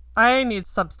 I need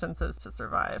substances to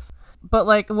survive. But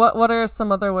like what are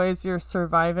some other ways you're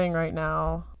surviving right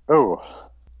now? Oh,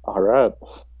 all right.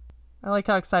 I like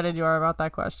how excited you are about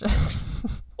that question.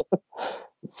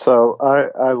 So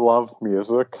I love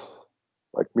music.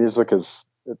 Like music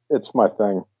it's my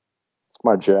thing. It's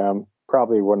my jam.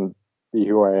 Probably wouldn't be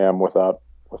who I am without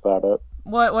it.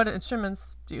 What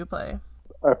instruments do you play?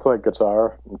 I play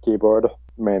guitar and keyboard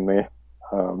mainly,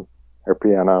 or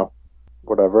piano,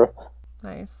 whatever.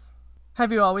 Nice.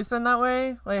 Have you always been that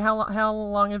way? Like how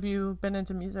long have you been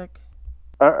into music?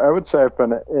 I would say I've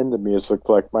been into music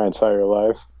like my entire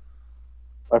life.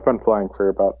 I've been playing for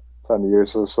about 10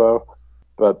 years or so,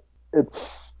 but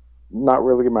it's not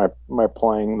really my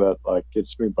playing that like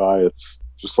gets me by. It's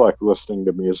just like listening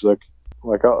to music.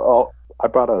 Like I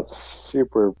bought a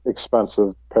super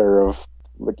expensive pair of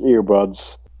like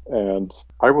earbuds, and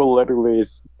I will literally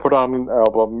put on an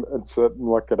album and sit and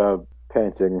look at a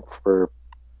painting for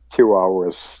 2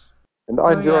 hours, and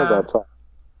I Oh enjoy yeah. that time.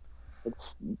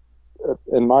 It's,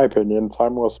 in my opinion,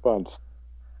 time well spent.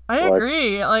 I Like,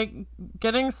 agree. Like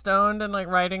getting stoned and like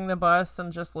riding the bus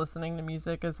and just listening to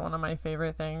music is one of my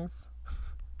favorite things.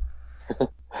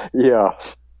 yeah,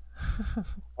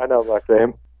 I know that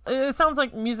game. It sounds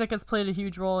like music has played a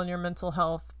huge role in your mental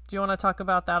health. Do you want to talk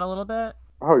about that a little bit?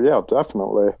 Oh yeah,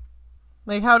 definitely.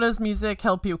 Like how does music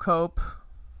help you cope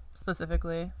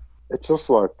specifically? It's just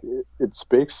like it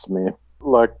speaks to me.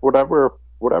 Like whatever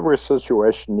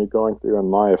situation you're going through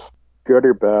in life, good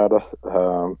or bad,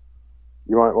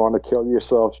 you might want to kill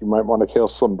yourself, you might want to kill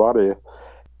somebody,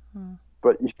 Hmm.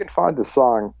 but you can find a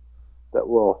song that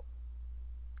will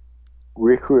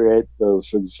recreate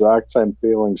those exact same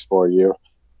feelings for you,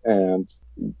 and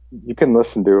you can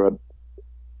listen to it,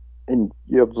 and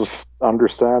you'll just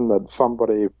understand that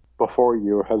somebody before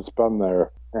you has been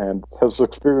there and has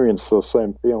experienced those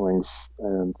same feelings.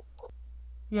 And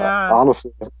Yeah.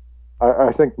 honestly,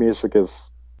 I think music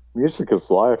is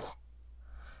life.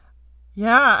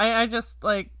 Yeah, I just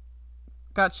like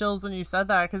got chills when you said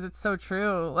that because it's so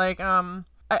true. Like,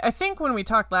 I think when we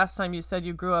talked last time, you said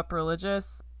you grew up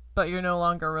religious, but you're no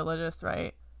longer religious,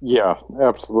 right? Yeah,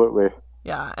 absolutely.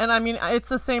 Yeah, and I mean, it's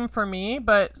the same for me,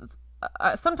 but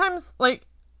sometimes, like,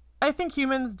 I think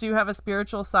humans do have a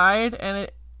spiritual side,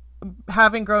 and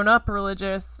having grown up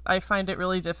religious, I find it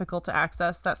really difficult to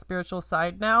access that spiritual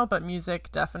side now, but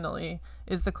music definitely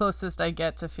is the closest I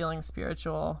get to feeling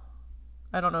spiritual.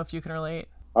 I don't know if you can relate.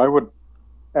 I would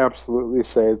absolutely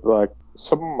say like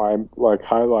some of my like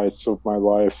highlights of my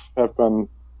life have been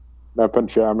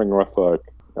jamming with like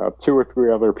two or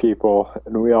three other people,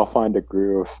 and we all find a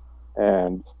groove,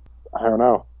 and I don't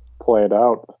know, play it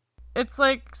out. It's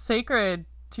like sacred,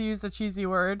 to use a cheesy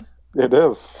word. It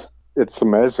is. It's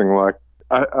amazing. Like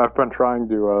I've been trying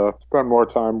to spend more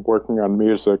time working on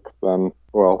music than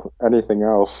well anything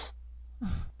else.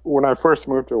 When I first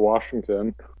moved to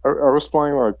Washington, I was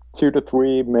playing like 2 to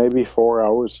 3, maybe 4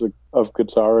 hours of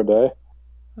guitar a day,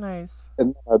 Nice.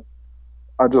 and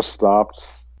I just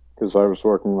stopped because I was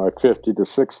working like 50 to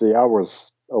 60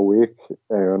 hours a week,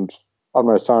 and on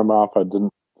my time off, I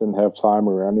didn't have time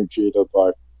or energy to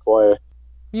like play.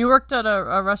 You worked at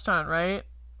a restaurant, right?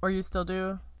 Or you still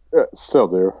do? Still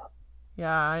do.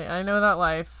 Yeah, I know that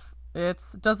life. It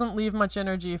doesn't leave much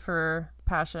energy for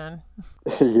passion.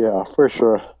 Yeah, for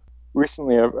sure.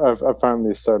 Recently, I've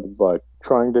finally started like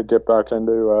trying to get back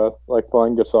into like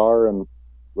playing guitar and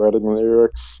writing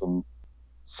lyrics and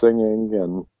singing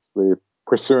and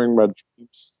pursuing my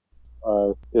dreams.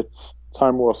 It's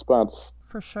time well spent.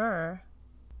 For sure.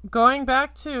 Going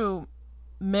back to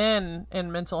men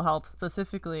and mental health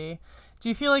specifically, do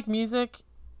you feel like music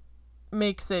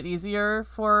makes it easier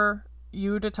for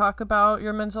you to talk about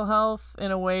your mental health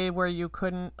in a way where you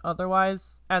couldn't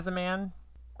otherwise as a man?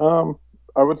 Um,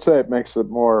 I would say it makes it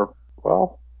more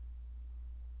well.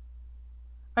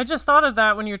 I just thought of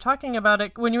that when you're talking about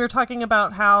it, when you were talking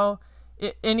about how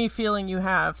any feeling you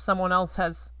have, someone else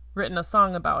has written a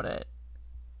song about it.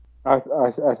 I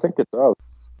think it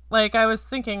does. Like, I was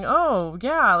thinking, oh,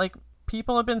 yeah, like,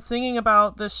 people have been singing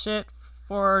about this shit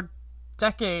for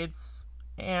decades.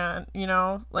 And,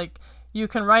 like, you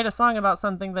can write a song about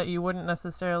something that you wouldn't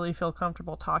necessarily feel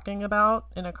comfortable talking about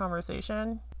in a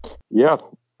conversation. Yeah,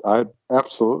 I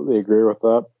absolutely agree with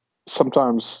that.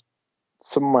 Sometimes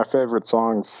some of my favorite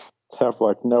songs have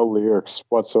like no lyrics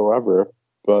whatsoever,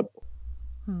 but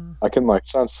Hmm. I can like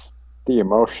sense the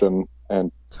emotion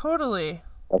and Totally.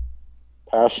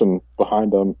 passion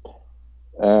behind them,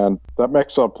 and that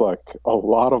makes up like a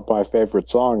lot of my favorite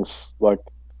songs. Like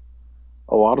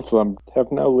a lot of them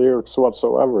have no lyrics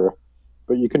whatsoever,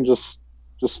 but you can just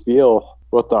feel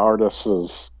what the artist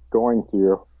is going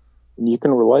through, and you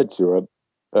can relate to it,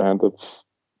 and it's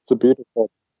a beautiful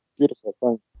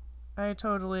thing. I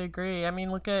totally agree. I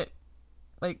mean, look at,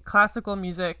 like, classical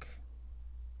music,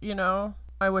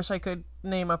 I wish I could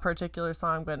name a particular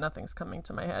song, but nothing's coming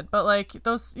to my head. But like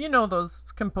those, those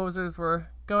composers were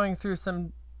going through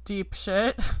some deep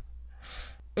shit.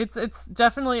 It's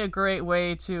definitely a great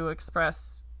way to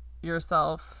express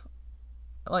yourself.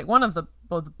 Like one of the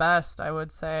best, I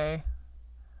would say.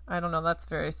 I don't know, that's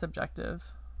very subjective.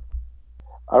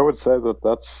 I would say that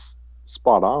that's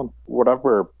spot on.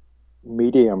 Whatever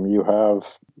medium you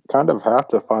kind of have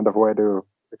to find a way to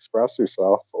express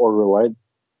yourself or relate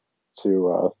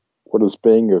to what is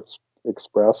being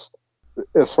expressed.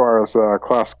 As far as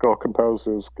classical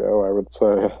composers go, I would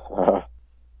say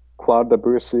Claude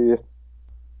Debussy,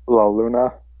 La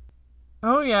Luna.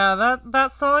 Oh yeah,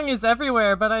 that song is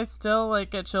everywhere, but I still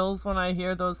like get chills when I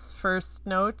hear those first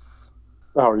notes.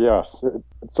 Oh yes,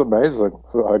 it's amazing.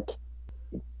 Like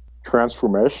it's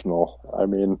transformational. I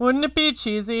mean, Wouldn't it be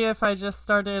cheesy if I just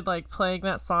started like playing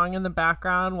that song in the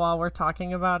background while we're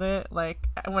talking about it, like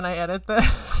when I edit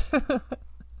this?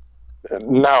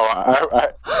 no,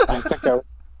 I think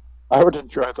I would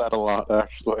enjoy that a lot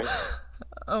actually.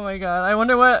 Oh my god! I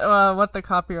wonder what the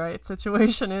copyright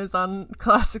situation is on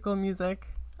classical music.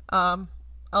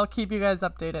 I'll keep you guys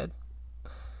updated.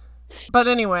 But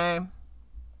anyway,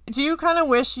 do you kind of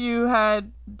wish you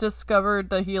had discovered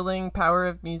the healing power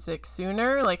of music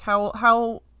sooner? Like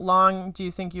how long do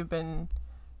you think you've been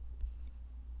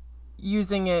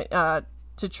using it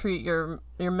to treat your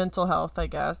mental health, I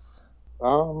guess?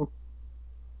 Um,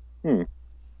 hmm.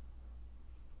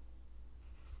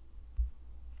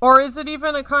 Or is it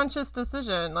even a conscious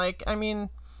decision? Like, I mean,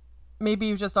 maybe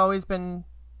you've just always been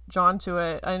drawn to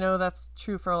it. I know that's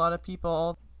true for a lot of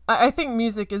people. I think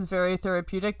music is very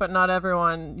therapeutic, but not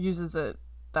everyone uses it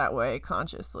that way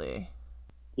consciously.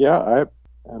 Yeah,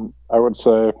 I would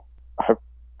say I've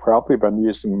probably been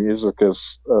using music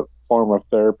as a form of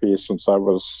therapy since I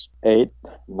was 8,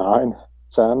 9,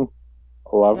 10,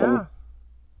 11. Yeah.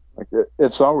 Like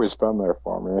it's always been there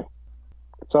for me.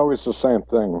 It's always the same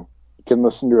thing. You can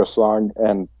listen to a song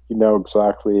and you know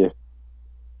exactly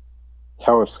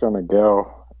how it's going to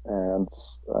go, and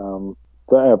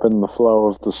the ebb and the flow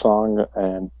of the song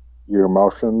and your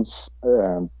emotions.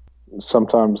 And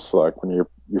sometimes, like when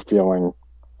you're feeling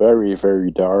very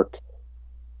very dark,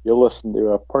 you'll listen to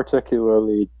a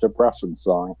particularly depressing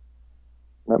song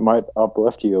that might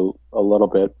uplift you a little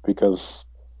bit because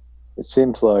it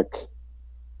seems like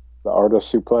the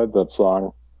artist who played that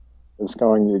song is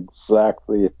going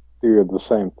exactly through the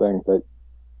same thing that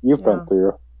you've been Yeah.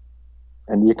 through,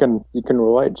 and you can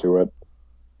relate to it.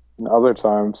 And other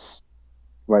times,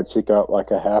 you might seek out like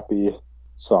a happy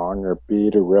song or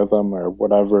beat or rhythm or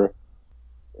whatever.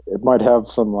 It might have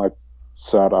some like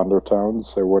sad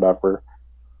undertones or whatever,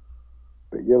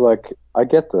 but you're like, I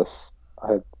get this.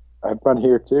 I've been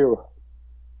here too.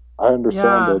 I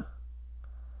understand Yeah. it.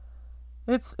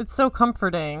 It's so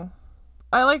comforting.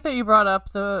 I like that you brought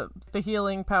up the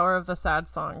healing power of the sad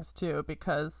songs too,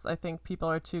 because I think people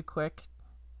are too quick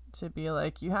to be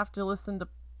like, you have to listen to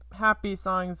happy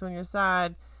songs when you're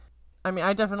sad. I mean,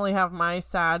 I definitely have my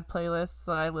sad playlists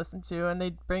that I listen to, and they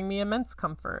bring me immense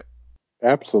comfort.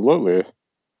 Absolutely.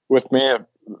 With me,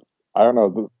 I don't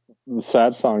know. The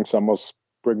sad songs almost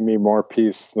bring me more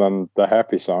peace than the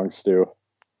happy songs do.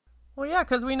 Well, yeah,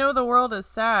 because we know the world is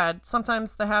sad.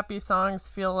 Sometimes the happy songs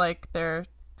feel like they're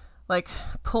like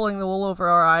pulling the wool over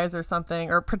our eyes or something,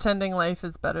 or pretending life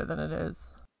is better than it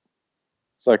is.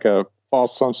 It's like a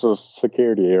false sense of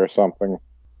security or something.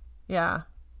 Yeah.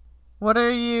 What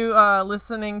are you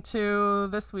listening to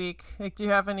this week? Like, do you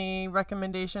have any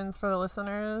recommendations for the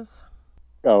listeners?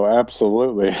 Oh,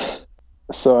 absolutely.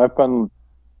 So I've been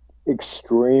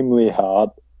extremely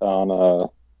hot on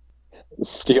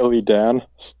Steely Dan.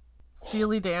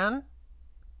 Steely Dan?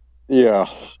 Yeah.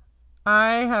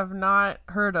 I have not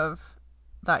heard of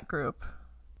that group.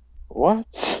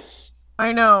 What?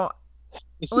 I know.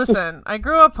 Listen, I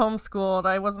grew up homeschooled.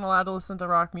 I wasn't allowed to listen to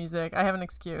rock music. I have an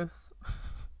excuse.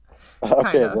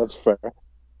 Okay, Kinda. that's fair.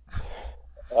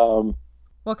 Um,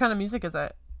 What kind of music is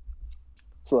it?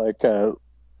 it's like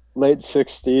late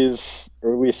 '60s,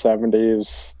 early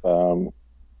 '70s,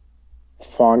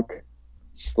 funk.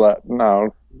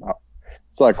 No,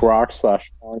 it's like rock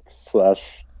slash funk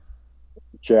slash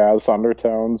jazz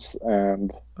undertones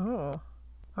and Oh,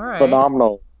 all right.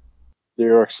 phenomenal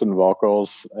lyrics and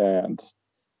vocals, and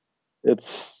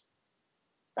it's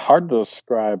hard to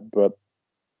describe, but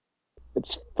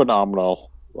it's phenomenal.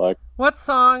 Like What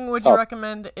song would you top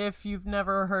recommend if you've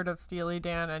never heard of Steely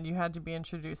Dan and you had to be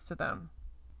introduced to them?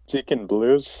 Deacon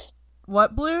Blues,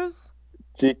 What blues?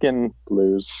 Deacon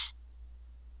Blues.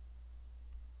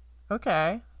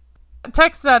 Okay.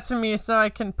 Text that to me so I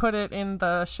can put it in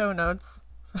the show notes.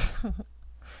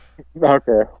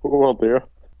 Okay, will do.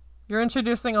 You're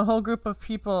introducing a whole group of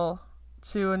people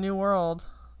to a new world.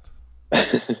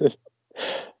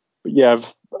 Yeah,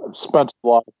 I've spent a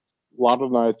lot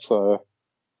of nights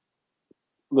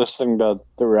listening to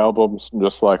their albums and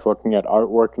just like looking at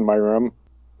artwork in my room.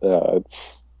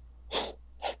 It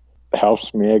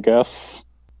helps me, I guess.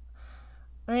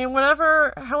 I mean,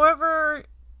 however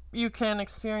you can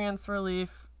experience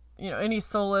relief, any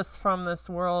solace from this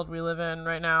world we live in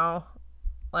right now,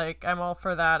 like, I'm all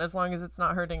for that as long as it's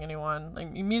not hurting anyone.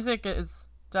 Like, music is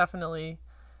definitely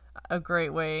a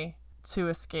great way to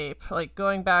escape. Like,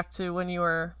 going back to when you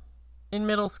were in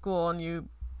middle school and you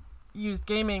used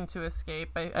gaming to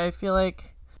escape, I feel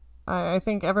like I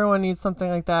think everyone needs something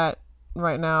like that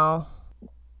right now.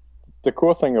 The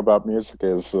cool thing about music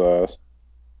is there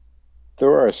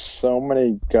are so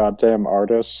many goddamn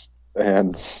artists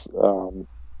and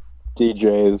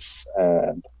DJs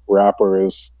and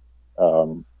rappers,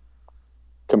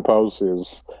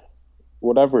 composers,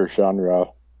 whatever genre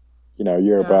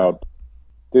you're Yeah. about.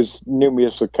 There's new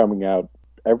music coming out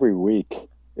every week.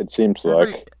 It seems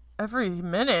like Every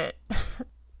minute.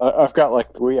 I've got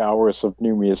like 3 hours of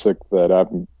new music that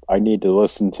I need to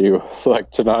listen to like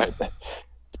tonight.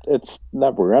 It's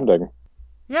never ending.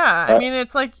 Yeah, I mean,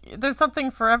 it's like there's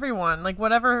something for everyone. Like,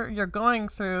 whatever you're going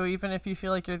through, even if you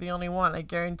feel like you're the only one, I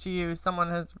guarantee you someone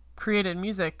has created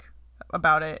music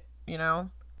about it,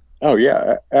 Oh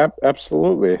yeah,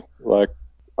 absolutely. Like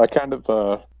I kind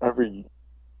of every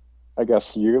I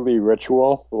guess yearly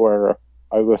ritual where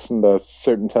I listen to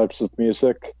certain types of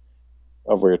music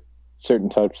over certain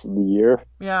types of the year.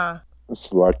 Yeah.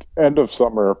 It's like end of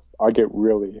summer, I get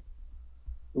really,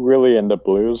 really into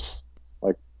blues,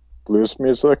 like blues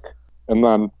music. And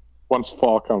then once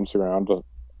fall comes around,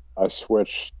 I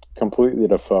switch completely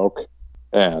to folk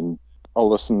and I'll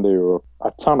listen to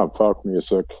a ton of folk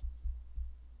music.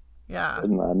 Yeah.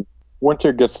 And then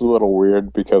winter gets a little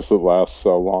weird because it lasts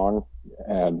so long.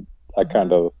 And I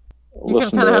kind of You can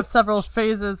listen kind to of it. have several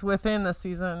phases within the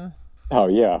season. Oh,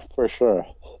 yeah, for sure.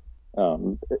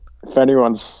 If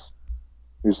anyone's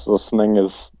who's listening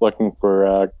is looking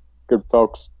for good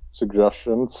folks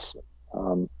suggestions,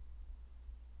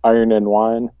 Iron and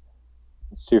Wine,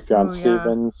 Sufjan Ooh, yeah.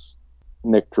 Stevens,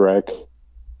 Nick Drake.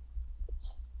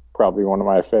 It's probably one of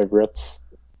my favorites.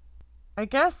 I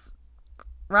guess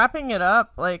wrapping it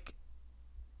up, like,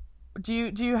 do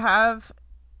you have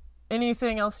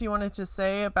anything else you wanted to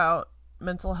say about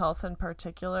mental health in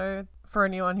particular for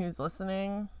anyone who's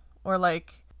listening, or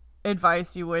like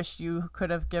advice you wish you could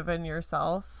have given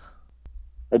yourself?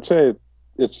 I'd say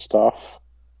it's tough,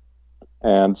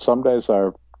 and some days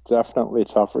are definitely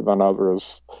tougher than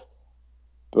others.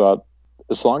 But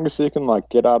as long as you can like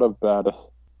get out of bed,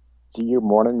 do your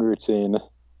morning routine,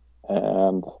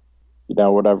 and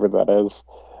whatever that is,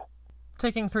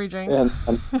 Taking 3 drinks.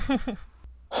 and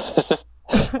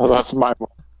well, that's my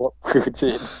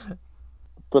routine.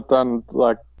 But then,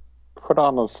 like, put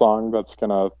on a song that's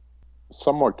gonna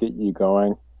somewhat get you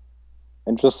going,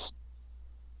 and just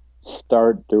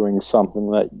start doing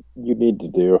something that you need to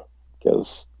do.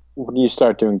 Because when you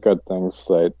start doing good things,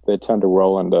 they tend to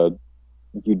roll into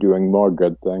you doing more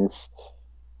good things.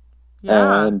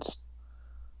 Yeah. And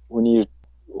when you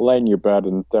lay in your bed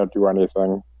and don't do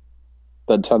anything,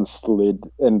 that tends to lead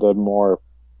into more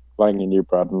laying in your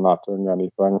bed and not doing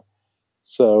anything.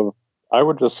 So I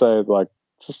would just say, like,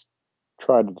 just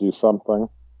try to do something,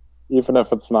 even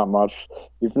if it's not much,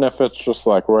 even if it's just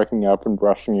like waking up and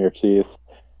brushing your teeth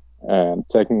and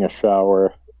taking a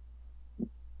shower,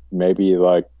 maybe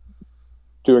like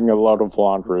doing a load of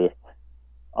laundry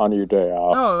on your day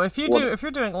off. Oh, if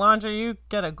you're doing laundry, you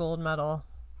get a gold medal.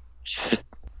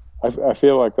 I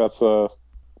feel like that's a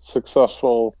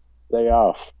successful day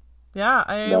off. Yeah,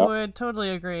 I would totally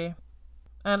agree.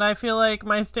 And I feel like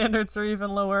my standards are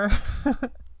even lower.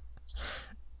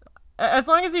 As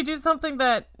long as you do something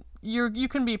that you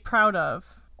can be proud of.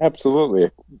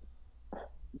 Absolutely.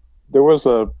 There was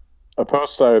a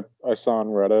post I saw on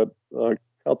Reddit a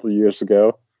couple of years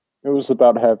ago. It was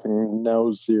about having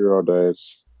no 0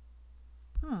 days.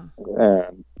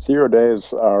 And 0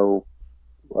 days are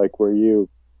like where you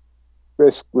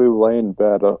basically lay in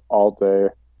bed all day,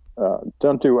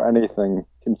 don't do anything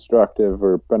constructive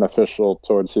or beneficial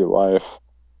towards your life,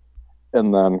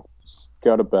 and then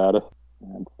go to bed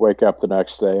and wake up the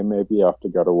next day. Maybe you have to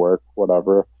go to work,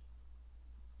 whatever.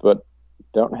 But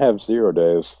don't have 0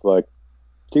 days. Like,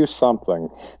 do something.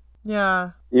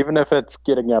 Yeah. Even if it's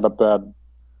getting out of bed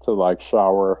to like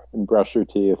shower and brush your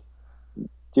teeth,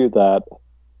 do that.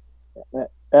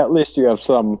 At least you have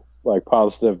some like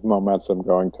positive momentum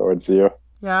going towards you.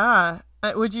 Yeah.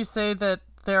 Would you say that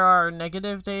there are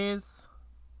negative days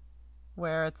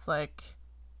where it's like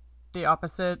the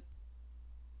opposite?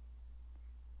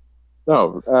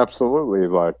 No, absolutely.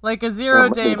 Like a 0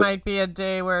 day might be a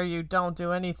day where you don't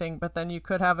do anything, but then you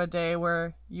could have a day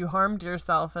where you harmed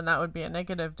yourself, and that would be a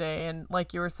negative day. And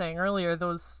like you were saying earlier,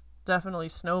 those definitely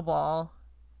snowball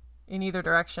in either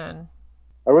direction.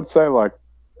 I would say, like,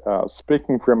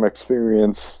 speaking from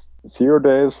experience, 0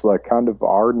 days like kind of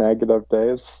are negative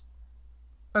days.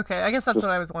 Okay, I guess that's Just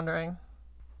what I was wondering.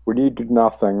 when you do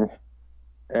nothing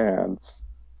and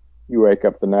you wake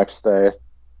up the next day,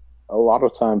 a lot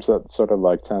of times that sort of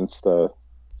like tends to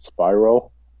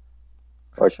spiral.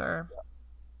 For Like, sure.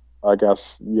 I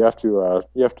guess you have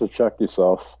to check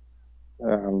yourself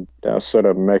and sort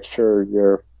of make sure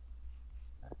you're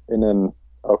in an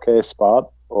okay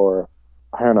spot, or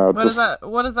I don't know, just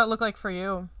What does that look like for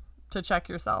you to check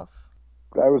yourself?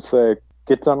 I would say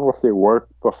get done with your work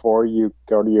before you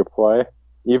go to your play.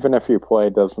 Even if your play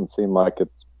doesn't seem like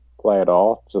it's play at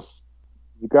all, just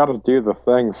you got to do the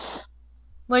things.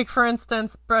 Like, for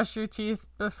instance, brush your teeth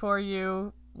before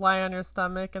you lie on your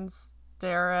stomach and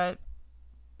stare at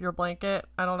your blanket.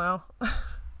 I don't know.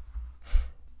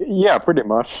 Yeah, pretty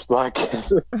much. Like,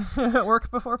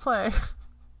 Work before play.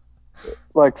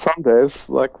 like some days,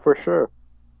 like for sure.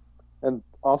 And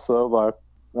also, like,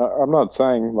 I'm not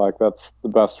saying like that's the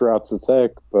best route to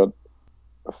take, but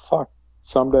fuck,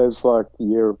 some days like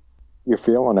you're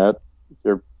feeling it.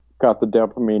 You're got the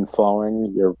dopamine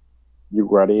flowing. You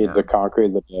ready Yeah. to conquer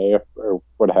the day or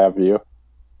what have you.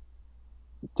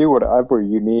 Do whatever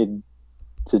you need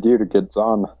to do to get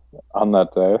done on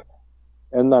that day,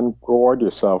 and then reward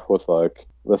yourself with like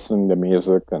listening to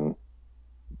music and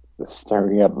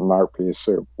staring at an art piece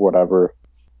or whatever,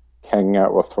 hanging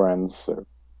out with friends or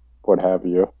what have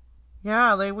you.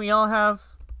 Yeah, like we all have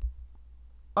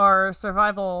our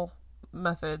survival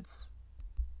methods,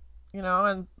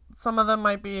 and some of them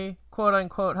might be quote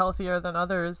unquote healthier than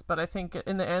others, but I think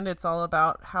in the end it's all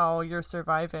about how you're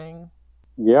surviving.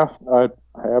 Yeah, I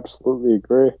absolutely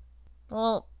agree.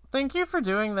 Well, thank you for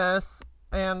doing this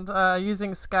and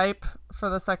using Skype for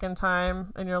the second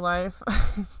time in your life.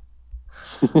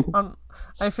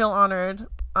 I feel honored.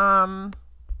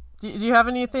 Do you have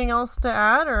anything else to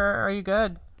add, or are you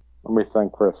good? Let me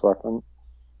think for a second.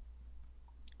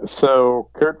 So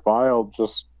Kurt Vile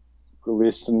just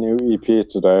released a new EP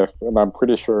today, and I'm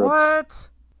pretty sure What?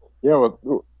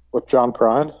 with John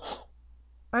Prine.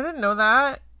 I didn't know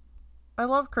that. I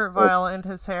love Kurt Vile It's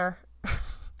and his hair.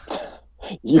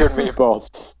 you and me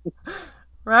both.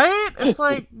 Right? It's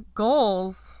like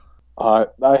goals. I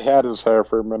had his hair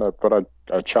for a minute, but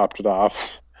I chopped it off.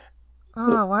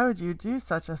 Oh, why would you do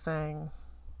such a thing?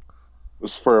 It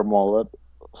was for a mullet.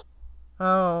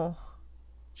 Oh,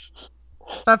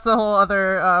 that's a whole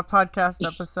other podcast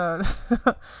episode.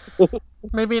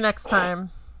 Maybe next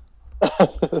time.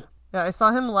 Yeah, I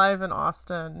saw him live in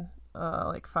Austin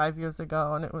like 5 years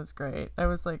ago, and it was great. I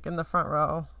was like in the front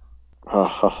row.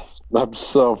 I'm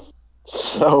so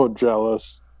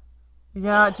jealous.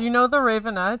 Yeah, do you know the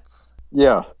Ravenettes?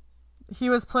 Yeah. He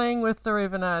was playing with the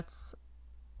Ravenettes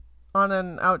on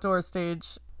an outdoor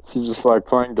stage. Is he just like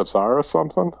playing guitar or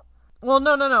something? Well,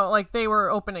 no. Like they were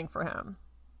opening for him.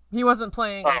 He wasn't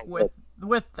playing like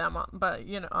with them, but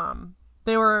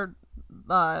they were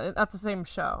at the same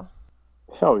show.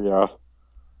 Hell yeah.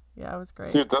 Yeah, it was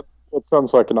great. Dude, that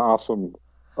sounds like an awesome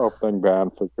opening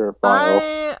band for Kurt Vile.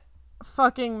 I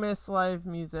fucking miss live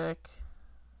music.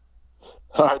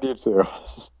 I do too.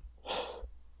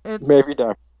 It's Maybe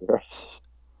next year.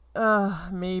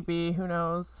 maybe, who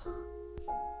knows.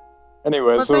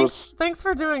 Anyways, But thanks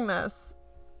for doing this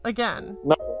again.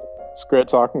 No, it's great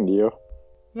talking to you.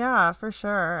 Yeah, for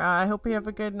sure. I hope you have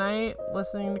a good night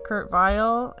listening to Kurt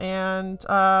Vile, and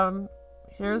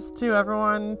here's to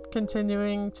everyone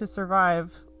continuing to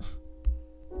survive.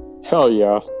 Hell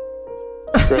yeah.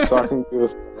 It's great talking to you.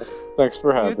 Thanks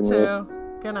for having You me. too.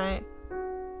 Good night.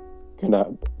 Good night.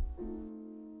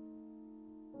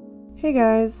 Hey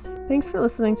guys, thanks for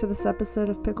listening to this episode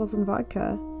of Pickles and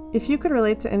Vodka. If you could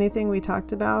relate to anything we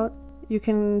talked about, you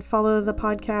can follow the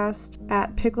podcast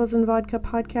at Pickles and Vodka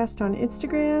Podcast on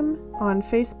Instagram, on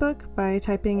Facebook by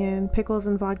typing in Pickles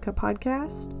and Vodka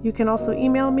Podcast. You can also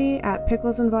email me at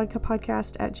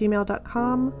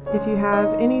picklesandvodkapodcast@gmail.com if you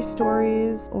have any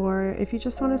stories or if you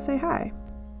just want to say hi.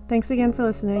 Thanks again for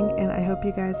listening, and I hope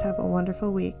you guys have a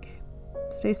wonderful week.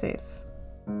 Stay safe.